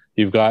 because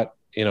you've got,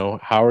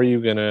 how are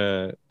you going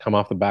to come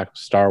off the back of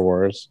Star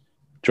Wars?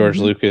 George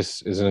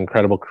Lucas is an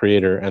incredible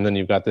creator. And then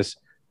you've got this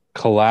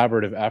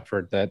collaborative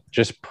effort that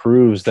just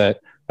proves that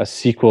a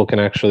sequel can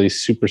actually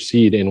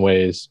supersede in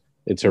ways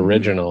its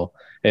original.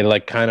 it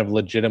like kind of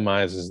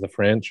legitimizes the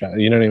franchise.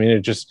 You know what I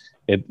mean?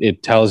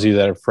 It tells you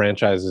that a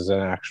franchise is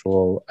an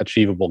actual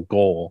achievable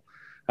goal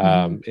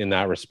in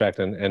that respect.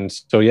 And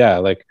so, yeah,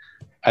 like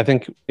I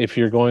think if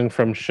you're going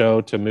from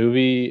show to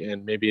movie,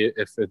 and maybe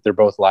if they're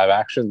both live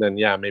action, then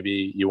yeah,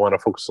 maybe you want to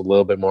focus a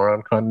little bit more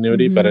on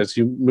continuity. But as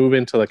you move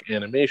into like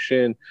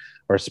animation,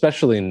 or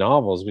especially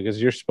novels,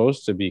 because you're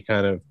supposed to be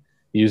kind of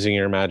using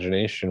your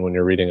imagination when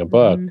you're reading a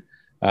book,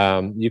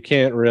 you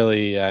can't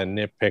really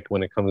nitpick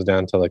when it comes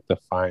down to like the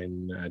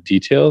fine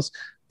details.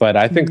 But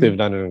I think they've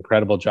done an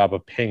incredible job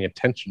of paying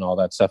attention to all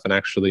that stuff and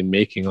actually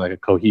making like a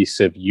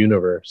cohesive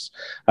universe.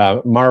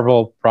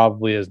 Marvel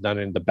probably has done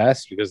it the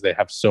best because they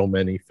have so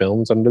many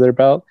films under their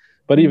belt.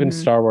 But even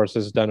Star Wars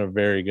has done a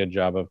very good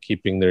job of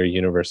keeping their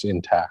universe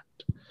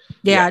intact.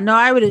 No,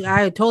 I would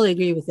totally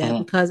agree with that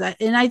because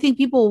I think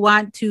people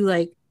want to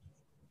like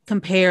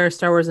compare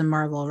Star Wars and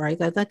Marvel,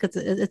 right? I think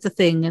it's a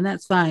thing, and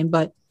that's fine.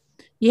 But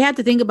you have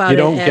to think about it. You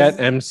don't get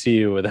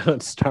MCU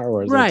without Star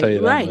Wars. Right, I'll tell you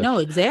that right. much. No,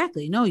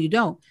 exactly. No, you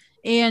don't.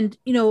 And,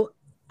 you know,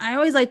 I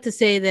always like to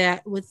say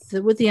that with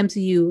the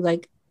MCU,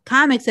 like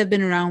comics have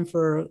been around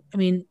for,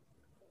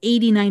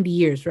 80, 90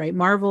 years, right?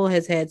 Marvel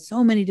has had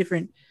so many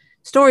different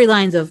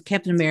storylines of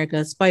Captain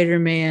America,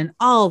 Spider-Man,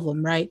 all of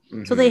them, right?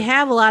 So they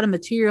have a lot of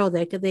material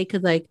that they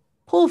could like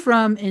pull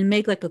from and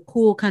make like a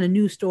cool kind of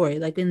new story,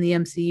 like in the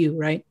MCU,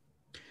 right?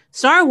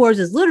 Star Wars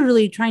is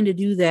literally trying to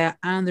do that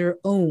on their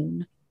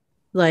own.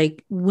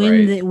 Like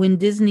when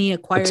Disney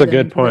acquired them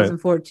in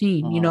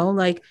 2014, you know,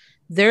 like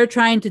they're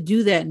trying to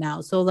do that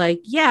now. So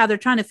like, yeah, they're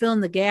trying to fill in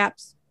the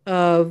gaps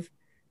of,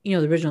 you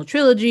know, the original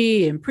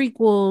trilogy and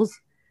prequels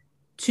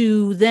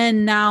to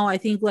then now I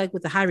think like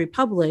with the High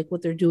Republic,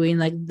 what they're doing,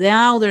 like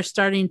now they're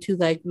starting to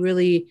like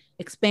really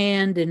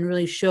expand and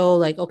really show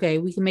like, okay,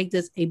 we can make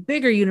this a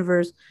bigger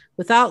universe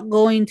without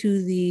going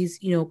to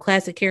these, you know,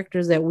 classic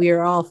characters that we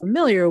are all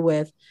familiar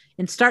with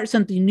and start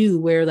something new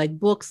where like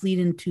books lead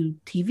into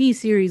TV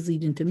series,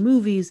 lead into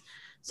movies.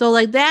 So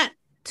like that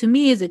to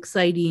me is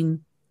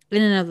exciting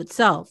in and of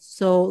itself.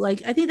 So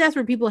like I think that's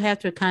where people have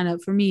to kind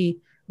of, for me,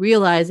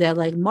 realize that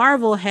like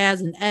Marvel has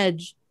an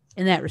edge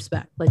in that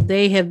respect. Like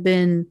they have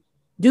been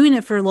doing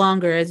it for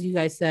longer, as you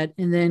guys said,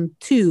 and then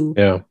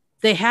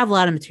they have a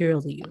lot of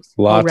material to use.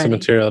 Lots of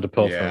material to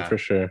pull from for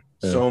sure.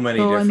 So many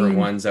different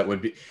ones that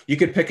would be, you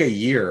could pick a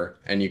year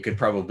and you could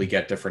probably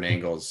get different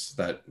angles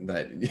that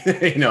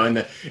you know, in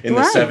the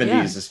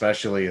 70s,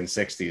 especially in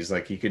 60s,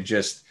 like you could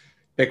just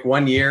pick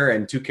one year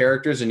and two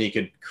characters and you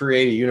could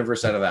create a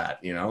universe out of that,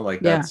 you know,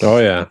 like that's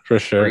for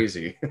sure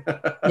crazy.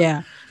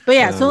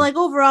 But so like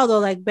overall though,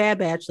 like Bad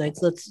Batch, like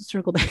let's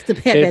circle back to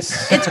Bad Batch.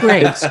 It's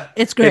great.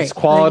 It's great. It's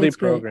quality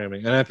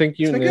programming. And I think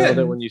you nailed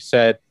it when you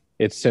said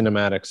it's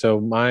cinematic.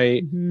 So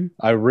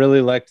I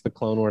really liked the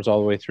Clone Wars all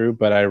the way through,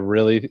 but I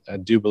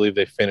do believe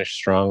they finished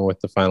strong with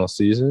the final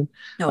season.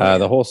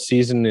 The whole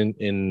season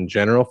in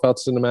general felt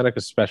cinematic,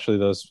 especially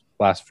those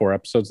last 4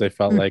 episodes. They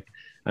felt like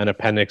an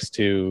appendix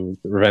to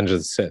Revenge of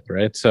the Sith,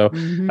 right? So,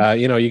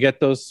 you know, you get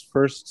those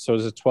first, so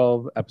it's a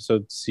 12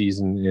 episode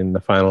season in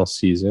the final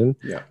season.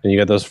 And you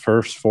get those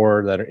first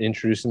 4 that are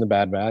introducing the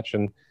Bad Batch.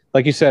 And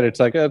like you said, it's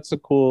like, it's a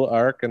cool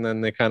arc. And then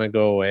they kind of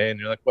go away and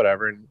you're like,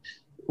 whatever. And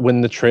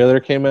when the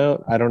trailer came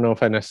out, I don't know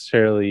if I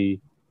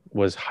necessarily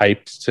was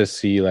hyped to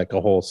see like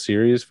a whole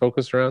series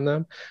focused around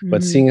them,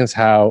 but seeing it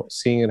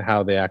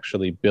how they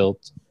actually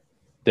built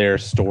their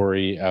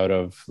story out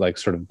of like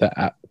sort of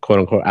the quote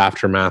unquote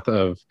aftermath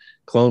of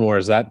Clone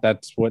Wars,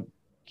 that's what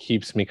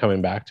keeps me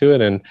coming back to it.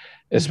 And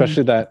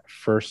especially that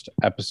first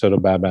episode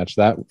of Bad Batch,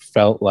 that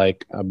felt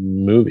like a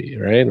movie,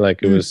 right?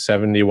 Like it was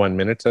 71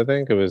 minutes, I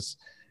think. It was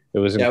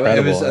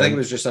incredible. I think it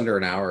was just under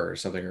an hour or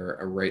something, or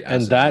a rate.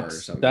 And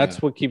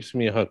that's what keeps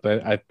me hooked.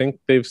 I think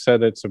they've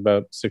said it's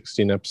about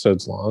 16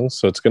 episodes long,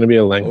 so it's going to be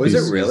a lengthy. Oh,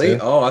 is it really?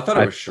 Season. Oh, I thought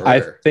it was shorter.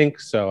 I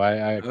think so.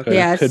 I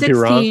could 16, be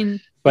wrong.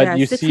 But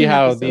you see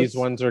how episodes. These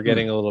ones are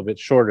getting a little bit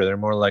shorter. They're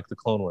more like the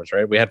Clone Wars,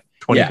 right? We had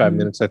 25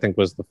 minutes, I think,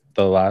 was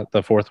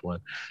the fourth one.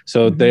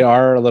 So they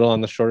are a little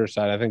on the shorter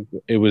side. I think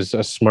it was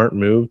a smart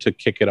move to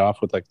kick it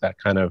off with like that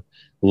kind of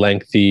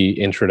lengthy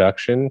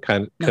introduction,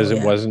 because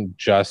it wasn't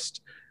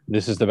just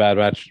this is the Bad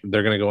Batch,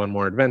 they're going to go on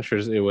more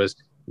adventures. It was,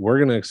 we're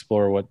going to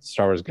explore what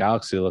Star Wars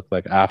Galaxy looked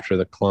like after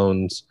the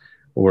clones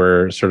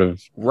were sort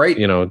of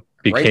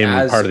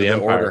became part of the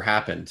Empire. Order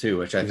happened too,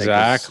 which I think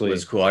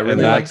was cool. I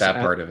really like that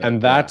part of it.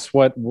 And that's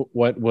what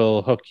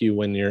will hook you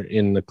when you're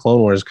in the Clone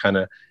Wars, kind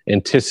of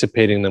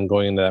anticipating them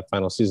going into that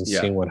final season,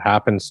 seeing what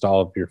happens to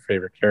all of your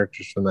favorite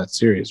characters from that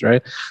series,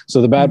 right?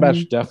 So the Bad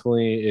Batch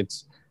definitely,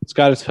 it's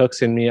got its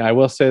hooks in me. I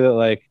will say that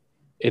like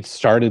it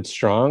started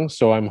strong,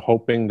 so I'm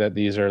hoping that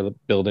these are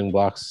building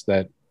blocks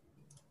that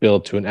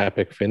build to an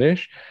epic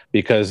finish,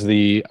 because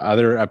the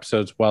other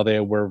episodes, while they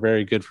were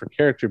very good for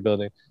character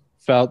building,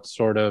 felt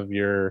sort of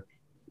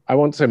I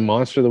won't say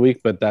monster of the week,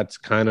 but that's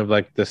kind of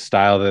like the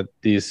style that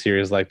these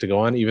series like to go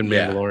on. Even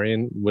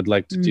Mandalorian would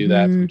like to do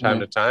that from time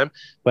to time,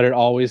 but it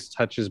always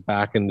touches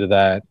back into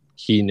that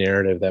key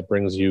narrative that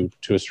brings you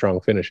to a strong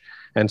finish.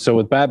 And so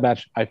with Bad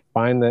Batch, I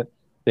find that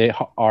they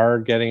are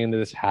getting into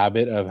this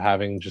habit of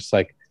having just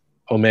like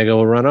Omega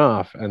will run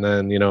off, and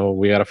then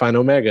we got to find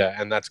Omega,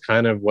 and that's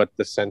kind of what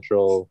the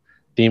central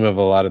theme of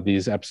a lot of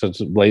these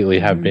episodes lately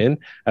have been.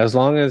 As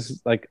long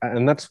as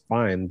and that's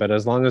fine, but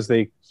as long as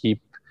they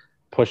keep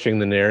pushing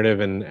the narrative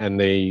and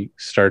they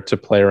start to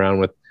play around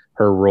with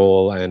her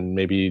role and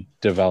maybe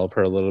develop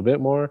her a little bit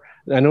more.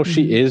 I know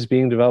she is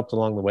being developed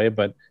along the way,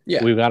 but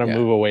we've got to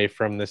move away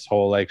from this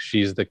whole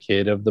she's the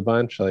kid of the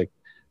bunch.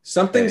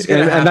 Something's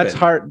gonna happen, and that's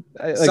hard.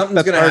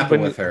 Something's gonna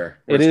happen with her.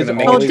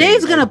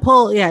 Dave's gonna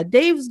pull. Yeah,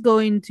 Dave's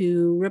going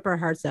to rip our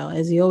hearts out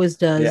as he always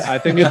does. Yeah, I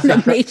think it's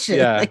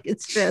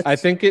it's just. I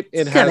think it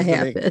has to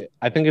happen.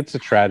 I think it's a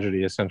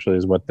tragedy. Essentially,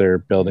 is what they're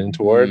building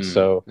towards.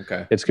 So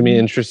it's gonna be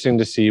interesting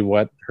to see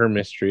what her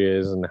mystery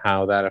is and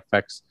how that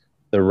affects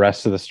the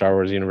rest of the Star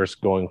Wars universe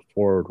going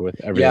forward with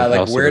everything. Yeah,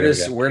 else where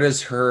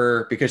does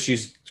her, because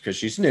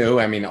she's new.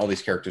 I mean, all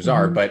these characters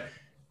are, but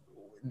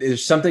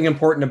there's something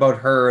important about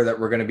her that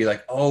we're going to be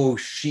like, oh,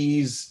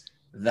 she's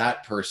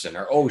that person,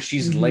 or oh,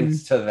 she's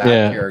linked to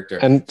that character.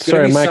 And it's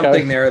going to be Mike,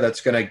 something there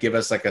that's going to give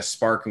us a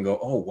spark and go,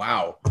 oh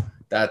wow,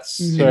 that's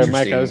interesting.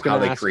 Mike, I was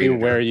going to ask you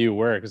where you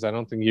were, because I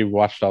don't think you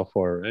watched all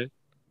 4, right?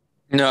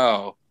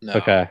 No.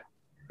 Okay,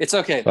 it's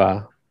okay.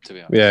 Wow. To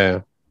be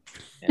honest.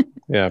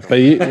 Yeah.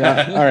 But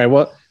all right.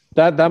 Well,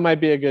 that might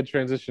be a good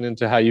transition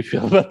into how you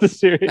feel about the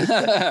series.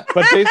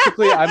 But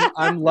basically,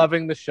 I'm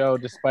loving the show,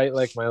 despite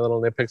my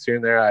little nitpicks here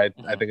and there. I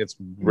think it's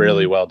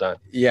really well done.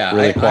 Yeah,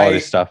 really quality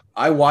stuff.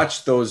 I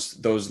watched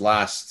those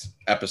last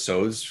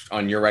episodes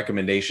on your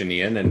recommendation,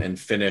 Ian, and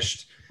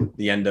finished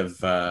the end of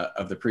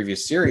the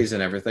previous series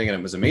and everything, and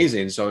it was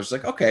amazing. So I was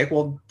like, okay,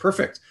 well,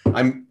 perfect.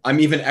 I'm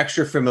even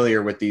extra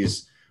familiar with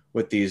these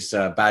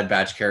Bad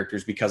Batch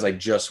characters because I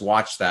just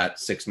watched that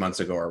 6 months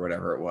ago or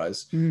whatever it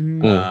was.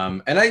 And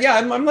I'm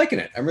liking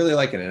it. I'm really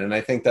liking it. And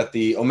I think that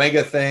the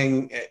Omega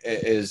thing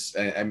is,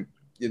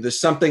 there's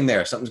something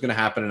there. Something's going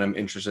to happen, and I'm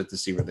interested to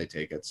see where they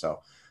take it. So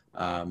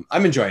I'm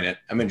enjoying it.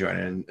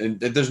 And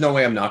there's no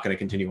way I'm not going to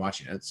continue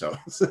watching it. So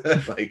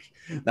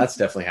that's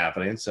definitely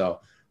happening.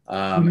 So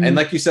and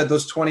like you said,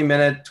 those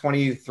 20-minute,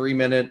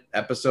 23-minute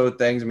episode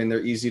things, I mean,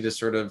 they're easy to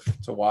sort of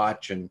to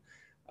watch. And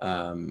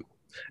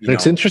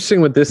it's interesting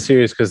with this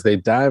series because they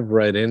dive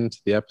right into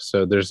the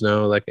episode. There's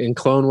no in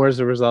Clone Wars,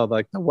 the result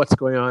what's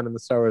going on in the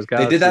Star Wars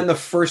galaxy. They did that in the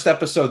first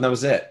episode, and that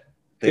was it.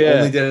 They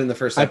only did it in the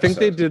first episode. I think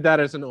they did that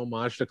as an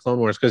homage to Clone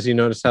Wars because you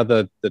notice how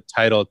the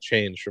title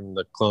changed from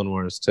the Clone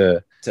Wars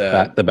to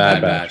the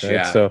Bad Batch, right?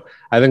 Yeah. So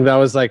I think that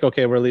was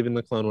okay, we're leaving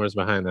the Clone Wars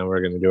behind. Now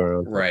we're going to do our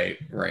own thing.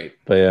 Right.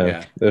 But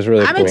it was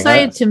really I'm cool.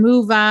 excited to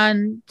move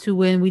on to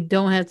when we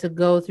don't have to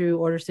go through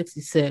Order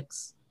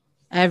 66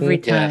 every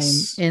time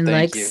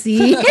and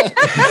see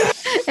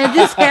and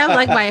just have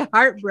my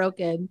heart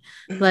broken,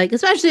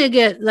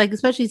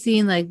 especially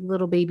seeing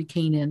little baby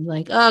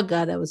Kanan. Oh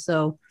god, that was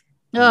so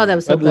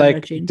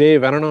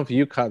Dave, I don't know if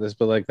you caught this,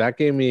 but that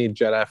gave me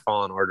Jedi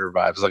Fallen Order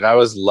vibes. I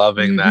was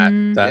loving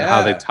that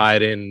how they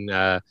tied in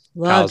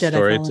Cal's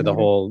story to the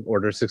whole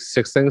Order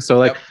 66 thing.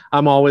 So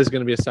I'm always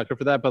going to be a sucker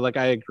for that, but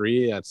I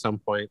agree at some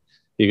point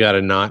you got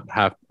to not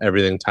have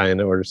everything tie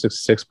into Order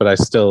 66, but I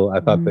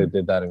thought they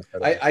did that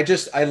incredible.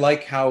 I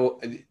like how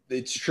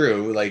it's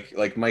true.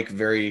 Like Mike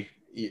very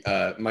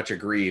much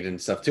agreed and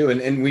stuff too.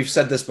 And we've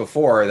said this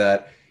before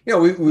that,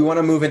 we want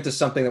to move into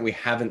something that we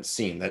haven't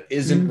seen that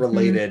isn't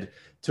related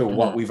to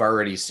what we've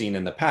already seen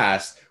in the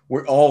past.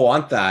 We all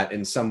want that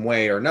in some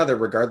way or another,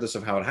 regardless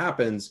of how it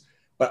happens.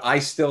 But I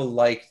still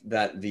like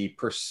that the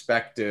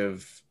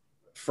perspective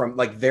from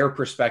their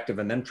perspective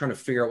and them trying to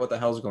figure out what the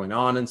hell's going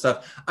on and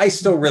stuff. I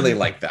still really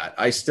like that.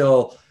 I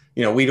still,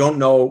 we don't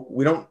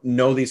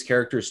know these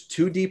characters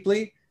too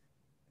deeply.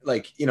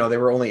 They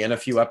were only in a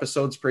few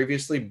episodes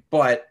previously,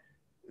 but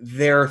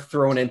they're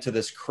thrown into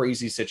this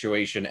crazy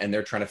situation and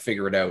they're trying to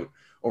figure it out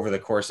over the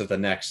course of the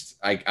next,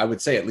 I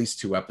would say at least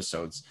 2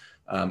 episodes,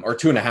 or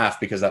 2.5,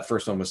 because that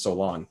first one was so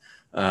long.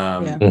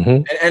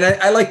 And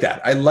I like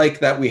that. I like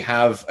that we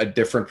have a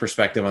different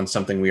perspective on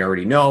something we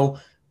already know.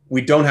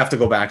 We don't have to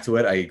go back to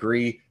it. I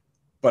agree,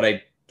 but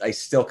I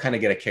still kind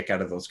of get a kick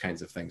out of those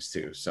kinds of things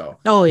too. So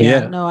no,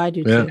 I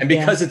do too. And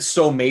because it's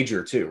so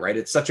major too, right?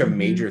 It's such a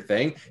major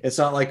thing. It's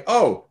not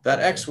oh,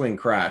 that X-Wing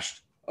crashed.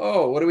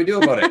 Oh, what do we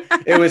do about it?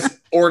 It was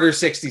Order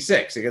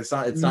 66. It's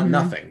not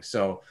nothing.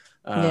 So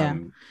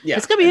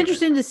it's gonna be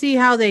interesting to see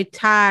how they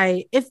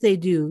tie, if they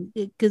do,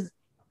 because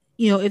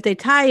if they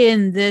tie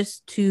in this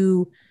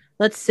to,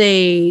 let's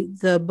say,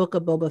 the Book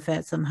of Boba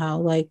Fett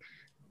somehow,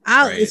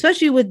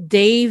 especially with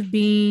Dave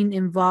being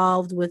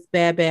involved with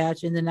Bad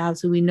Batch, and then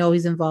obviously we know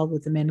he's involved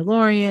with the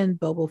Mandalorian,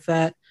 Boba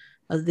Fett,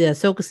 the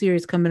Ahsoka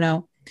series coming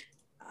out.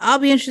 I'll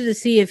be interested to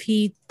see if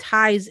he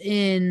ties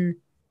in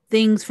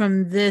things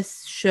from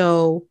this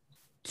show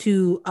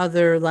to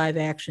other live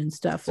action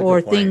stuff,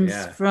 or things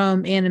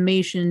from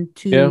animation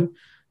to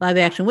live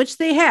action, which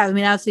they have. I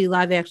mean, obviously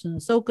live action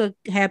Ahsoka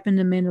happened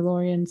in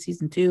Mandalorian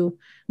season 2,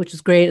 which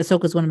is great.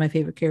 Ahsoka's one of my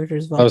favorite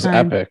characters of all time.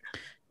 That was epic.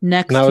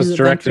 Next, and that was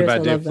directed by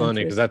Dave Filoni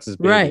because that's his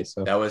baby. Right.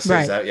 So. That was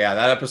his,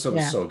 that episode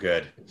was so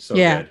good. So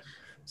good.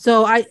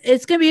 So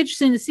it's gonna be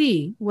interesting to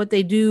see what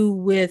they do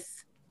with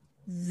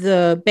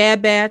the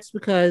Bad Batch,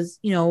 because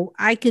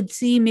I could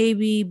see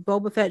maybe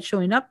Boba Fett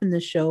showing up in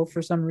this show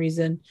for some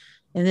reason,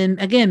 and then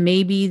again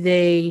maybe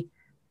they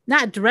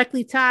not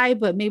directly tie,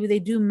 but maybe they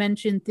do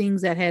mention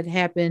things that had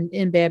happened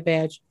in Bad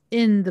Batch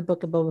in the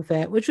Book of Boba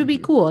Fett, which would be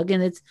cool.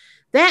 Again, it's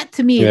that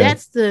to me,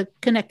 that's the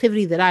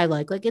connectivity that I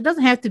like. Like, it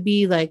doesn't have to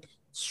be like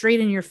straight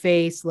in your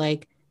face,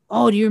 like,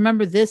 oh, do you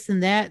remember this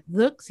and that?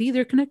 Look, see,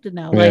 they're connected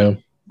now. Like,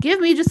 give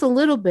me just a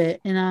little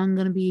bit, and I'm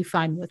gonna be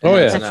fine with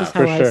it. That's just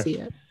how I see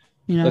it.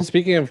 But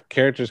speaking of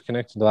characters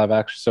connected to live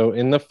action, so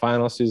in the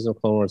final season of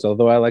Clone Wars,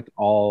 although I like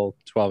all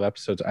 12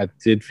 episodes, I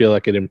did feel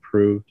like it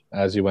improved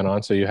as you went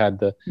on. So you had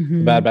the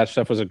Bad Batch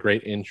stuff was a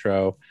great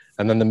intro,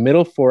 and then the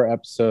middle 4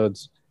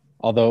 episodes,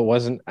 although it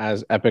wasn't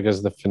as epic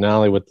as the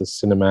finale with the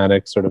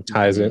cinematic sort of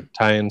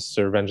tie-ins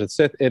to Revenge of the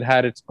Sith, it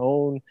had its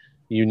own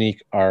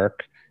unique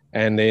arc,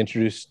 and they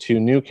introduced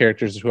 2 new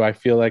characters who I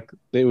feel like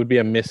it would be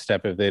a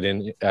misstep if they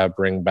didn't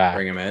bring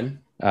them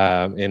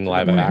in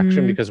live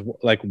action, because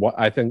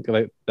I think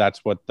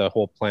that's what the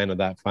whole plan of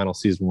that final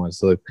season was,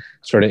 to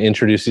sort of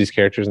introduce these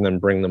characters and then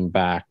bring them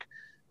back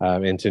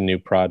into new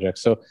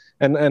projects. So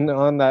and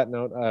on that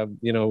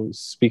note,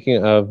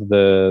 speaking of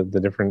the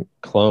different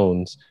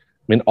clones,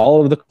 I mean,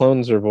 all of the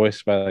clones are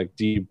voiced by like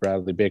D.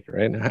 Bradley Baker,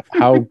 right? And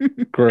how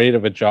great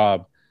of a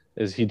job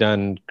is he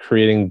done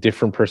creating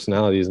different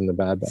personalities in the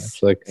Bad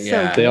Batch? Like,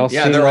 they all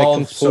seem like all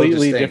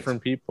completely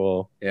different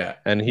people. Yeah,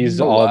 and he's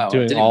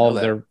doing all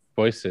of their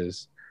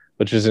voices,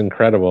 which is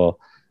incredible.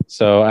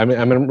 So I mean,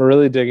 I'm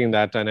really digging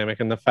that dynamic,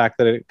 and the fact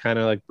that it kind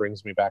of like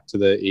brings me back to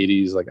the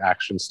 80s like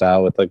action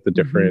style with like the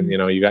different,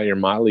 you got your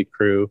Motley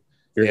Crew,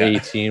 your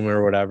A-Team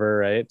or whatever,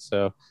 right?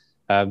 So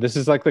this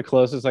is like the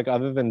closest, like,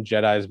 other than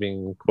Jedis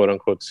being quote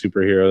unquote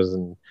superheroes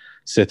and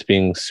Sith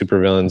being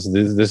supervillains,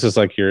 this is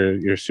like your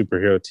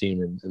superhero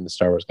team in the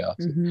Star Wars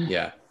galaxy.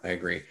 Yeah, I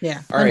agree.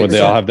 Yeah, all right. Well, they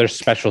all have their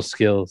special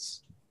skills.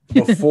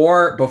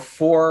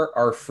 Before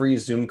our free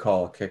Zoom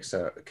call kicks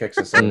us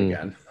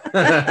out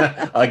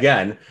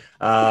again,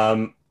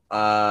 Lauren,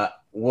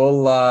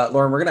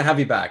 we're gonna have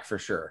you back for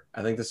sure.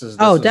 I think this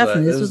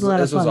definitely. This was a lot of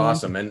fun. This was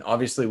awesome, and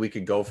obviously we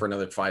could go for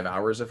another 5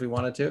 hours if we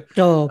wanted to.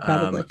 Oh,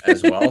 probably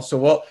as well. So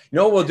what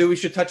we'll do. We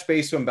should touch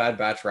base when Bad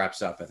Batch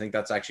wraps up. I think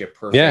that's actually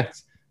a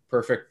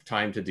perfect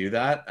time to do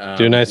that.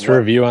 Do a nice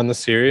review on the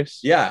series.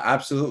 Yeah,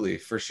 absolutely,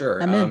 for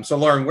sure. So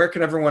Lauren, where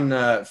can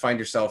everyone find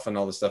yourself and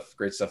all the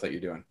great stuff that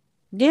you're doing?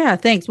 Yeah,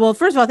 thanks. Well,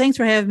 first of all, thanks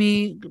for having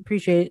me.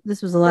 Appreciate it.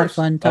 This was a lot of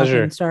fun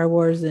talking Star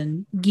Wars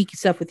and geeky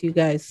stuff with you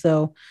guys.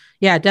 So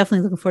yeah,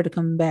 definitely looking forward to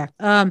coming back.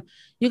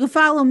 You can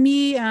follow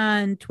me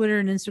on Twitter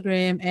and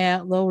Instagram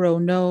at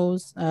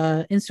LowRowNose.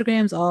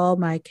 Instagram's all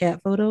my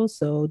cat photos,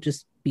 so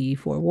just be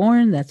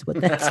forewarned. That's what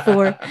that's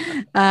for.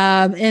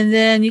 And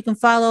then you can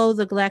follow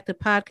the Galactic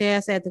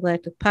Podcast at the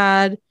Galactic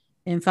Pod,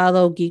 and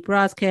follow Geek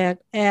Broadscast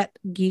at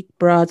Geek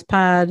Broads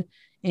Pod.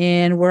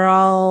 And we are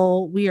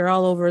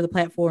all over the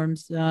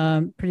platforms,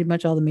 pretty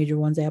much all the major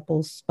ones,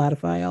 Apple,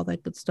 Spotify, all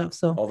that good stuff.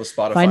 So all the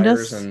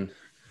Spotifyers and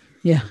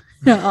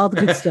all the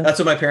good stuff. That's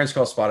what my parents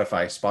call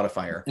Spotify.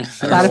 Spotifyer.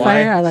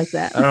 I like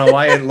that. I don't know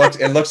why it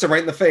looks them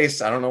right in the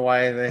face. I don't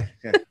something they.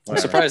 I'm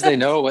surprised they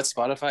know what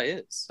Spotify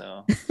is.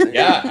 So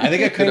yeah, I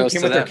think it came with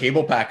their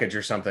cable package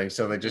or something,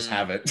 so they just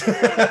have it,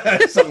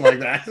 something like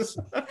that.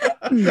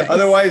 Nice.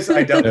 Otherwise,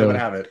 I doubt they would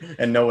have it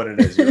and know what it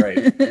is. You're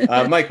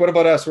right, Mike. What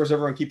about us? Where's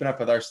everyone keeping up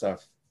with our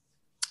stuff?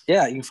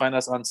 Yeah, you can find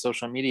us on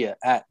social media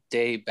at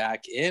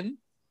DayBackIn,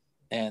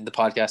 and the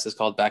podcast is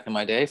called Back in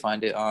My Day.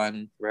 Find it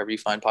on wherever you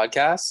find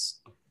podcasts.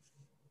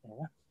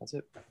 Yeah,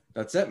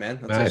 that's it, man.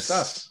 That's nice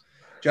stuff.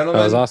 Gentlemen,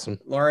 that was awesome.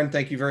 Lauren,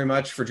 thank you very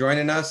much for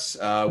joining us.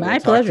 My we'll pleasure.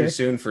 Talk to you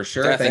soon for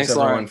sure. Yeah, thanks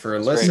everyone Lauren. for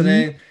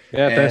listening.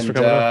 Yeah, thanks for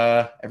coming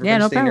on.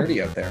 Everybody stay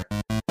nerdy out there.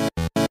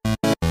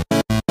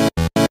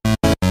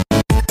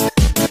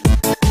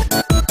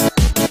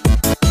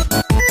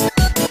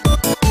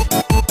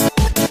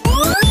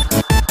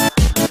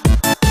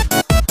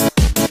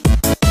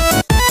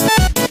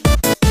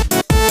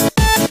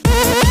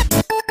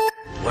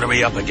 What are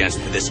we up against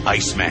with this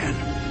Iceman?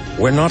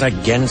 We're not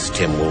against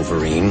him,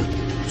 Wolverine.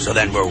 So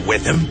then we're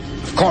with him?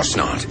 Of course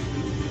not.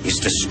 He's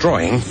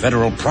destroying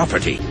federal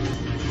property.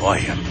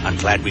 Boy, I'm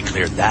glad we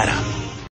cleared that up.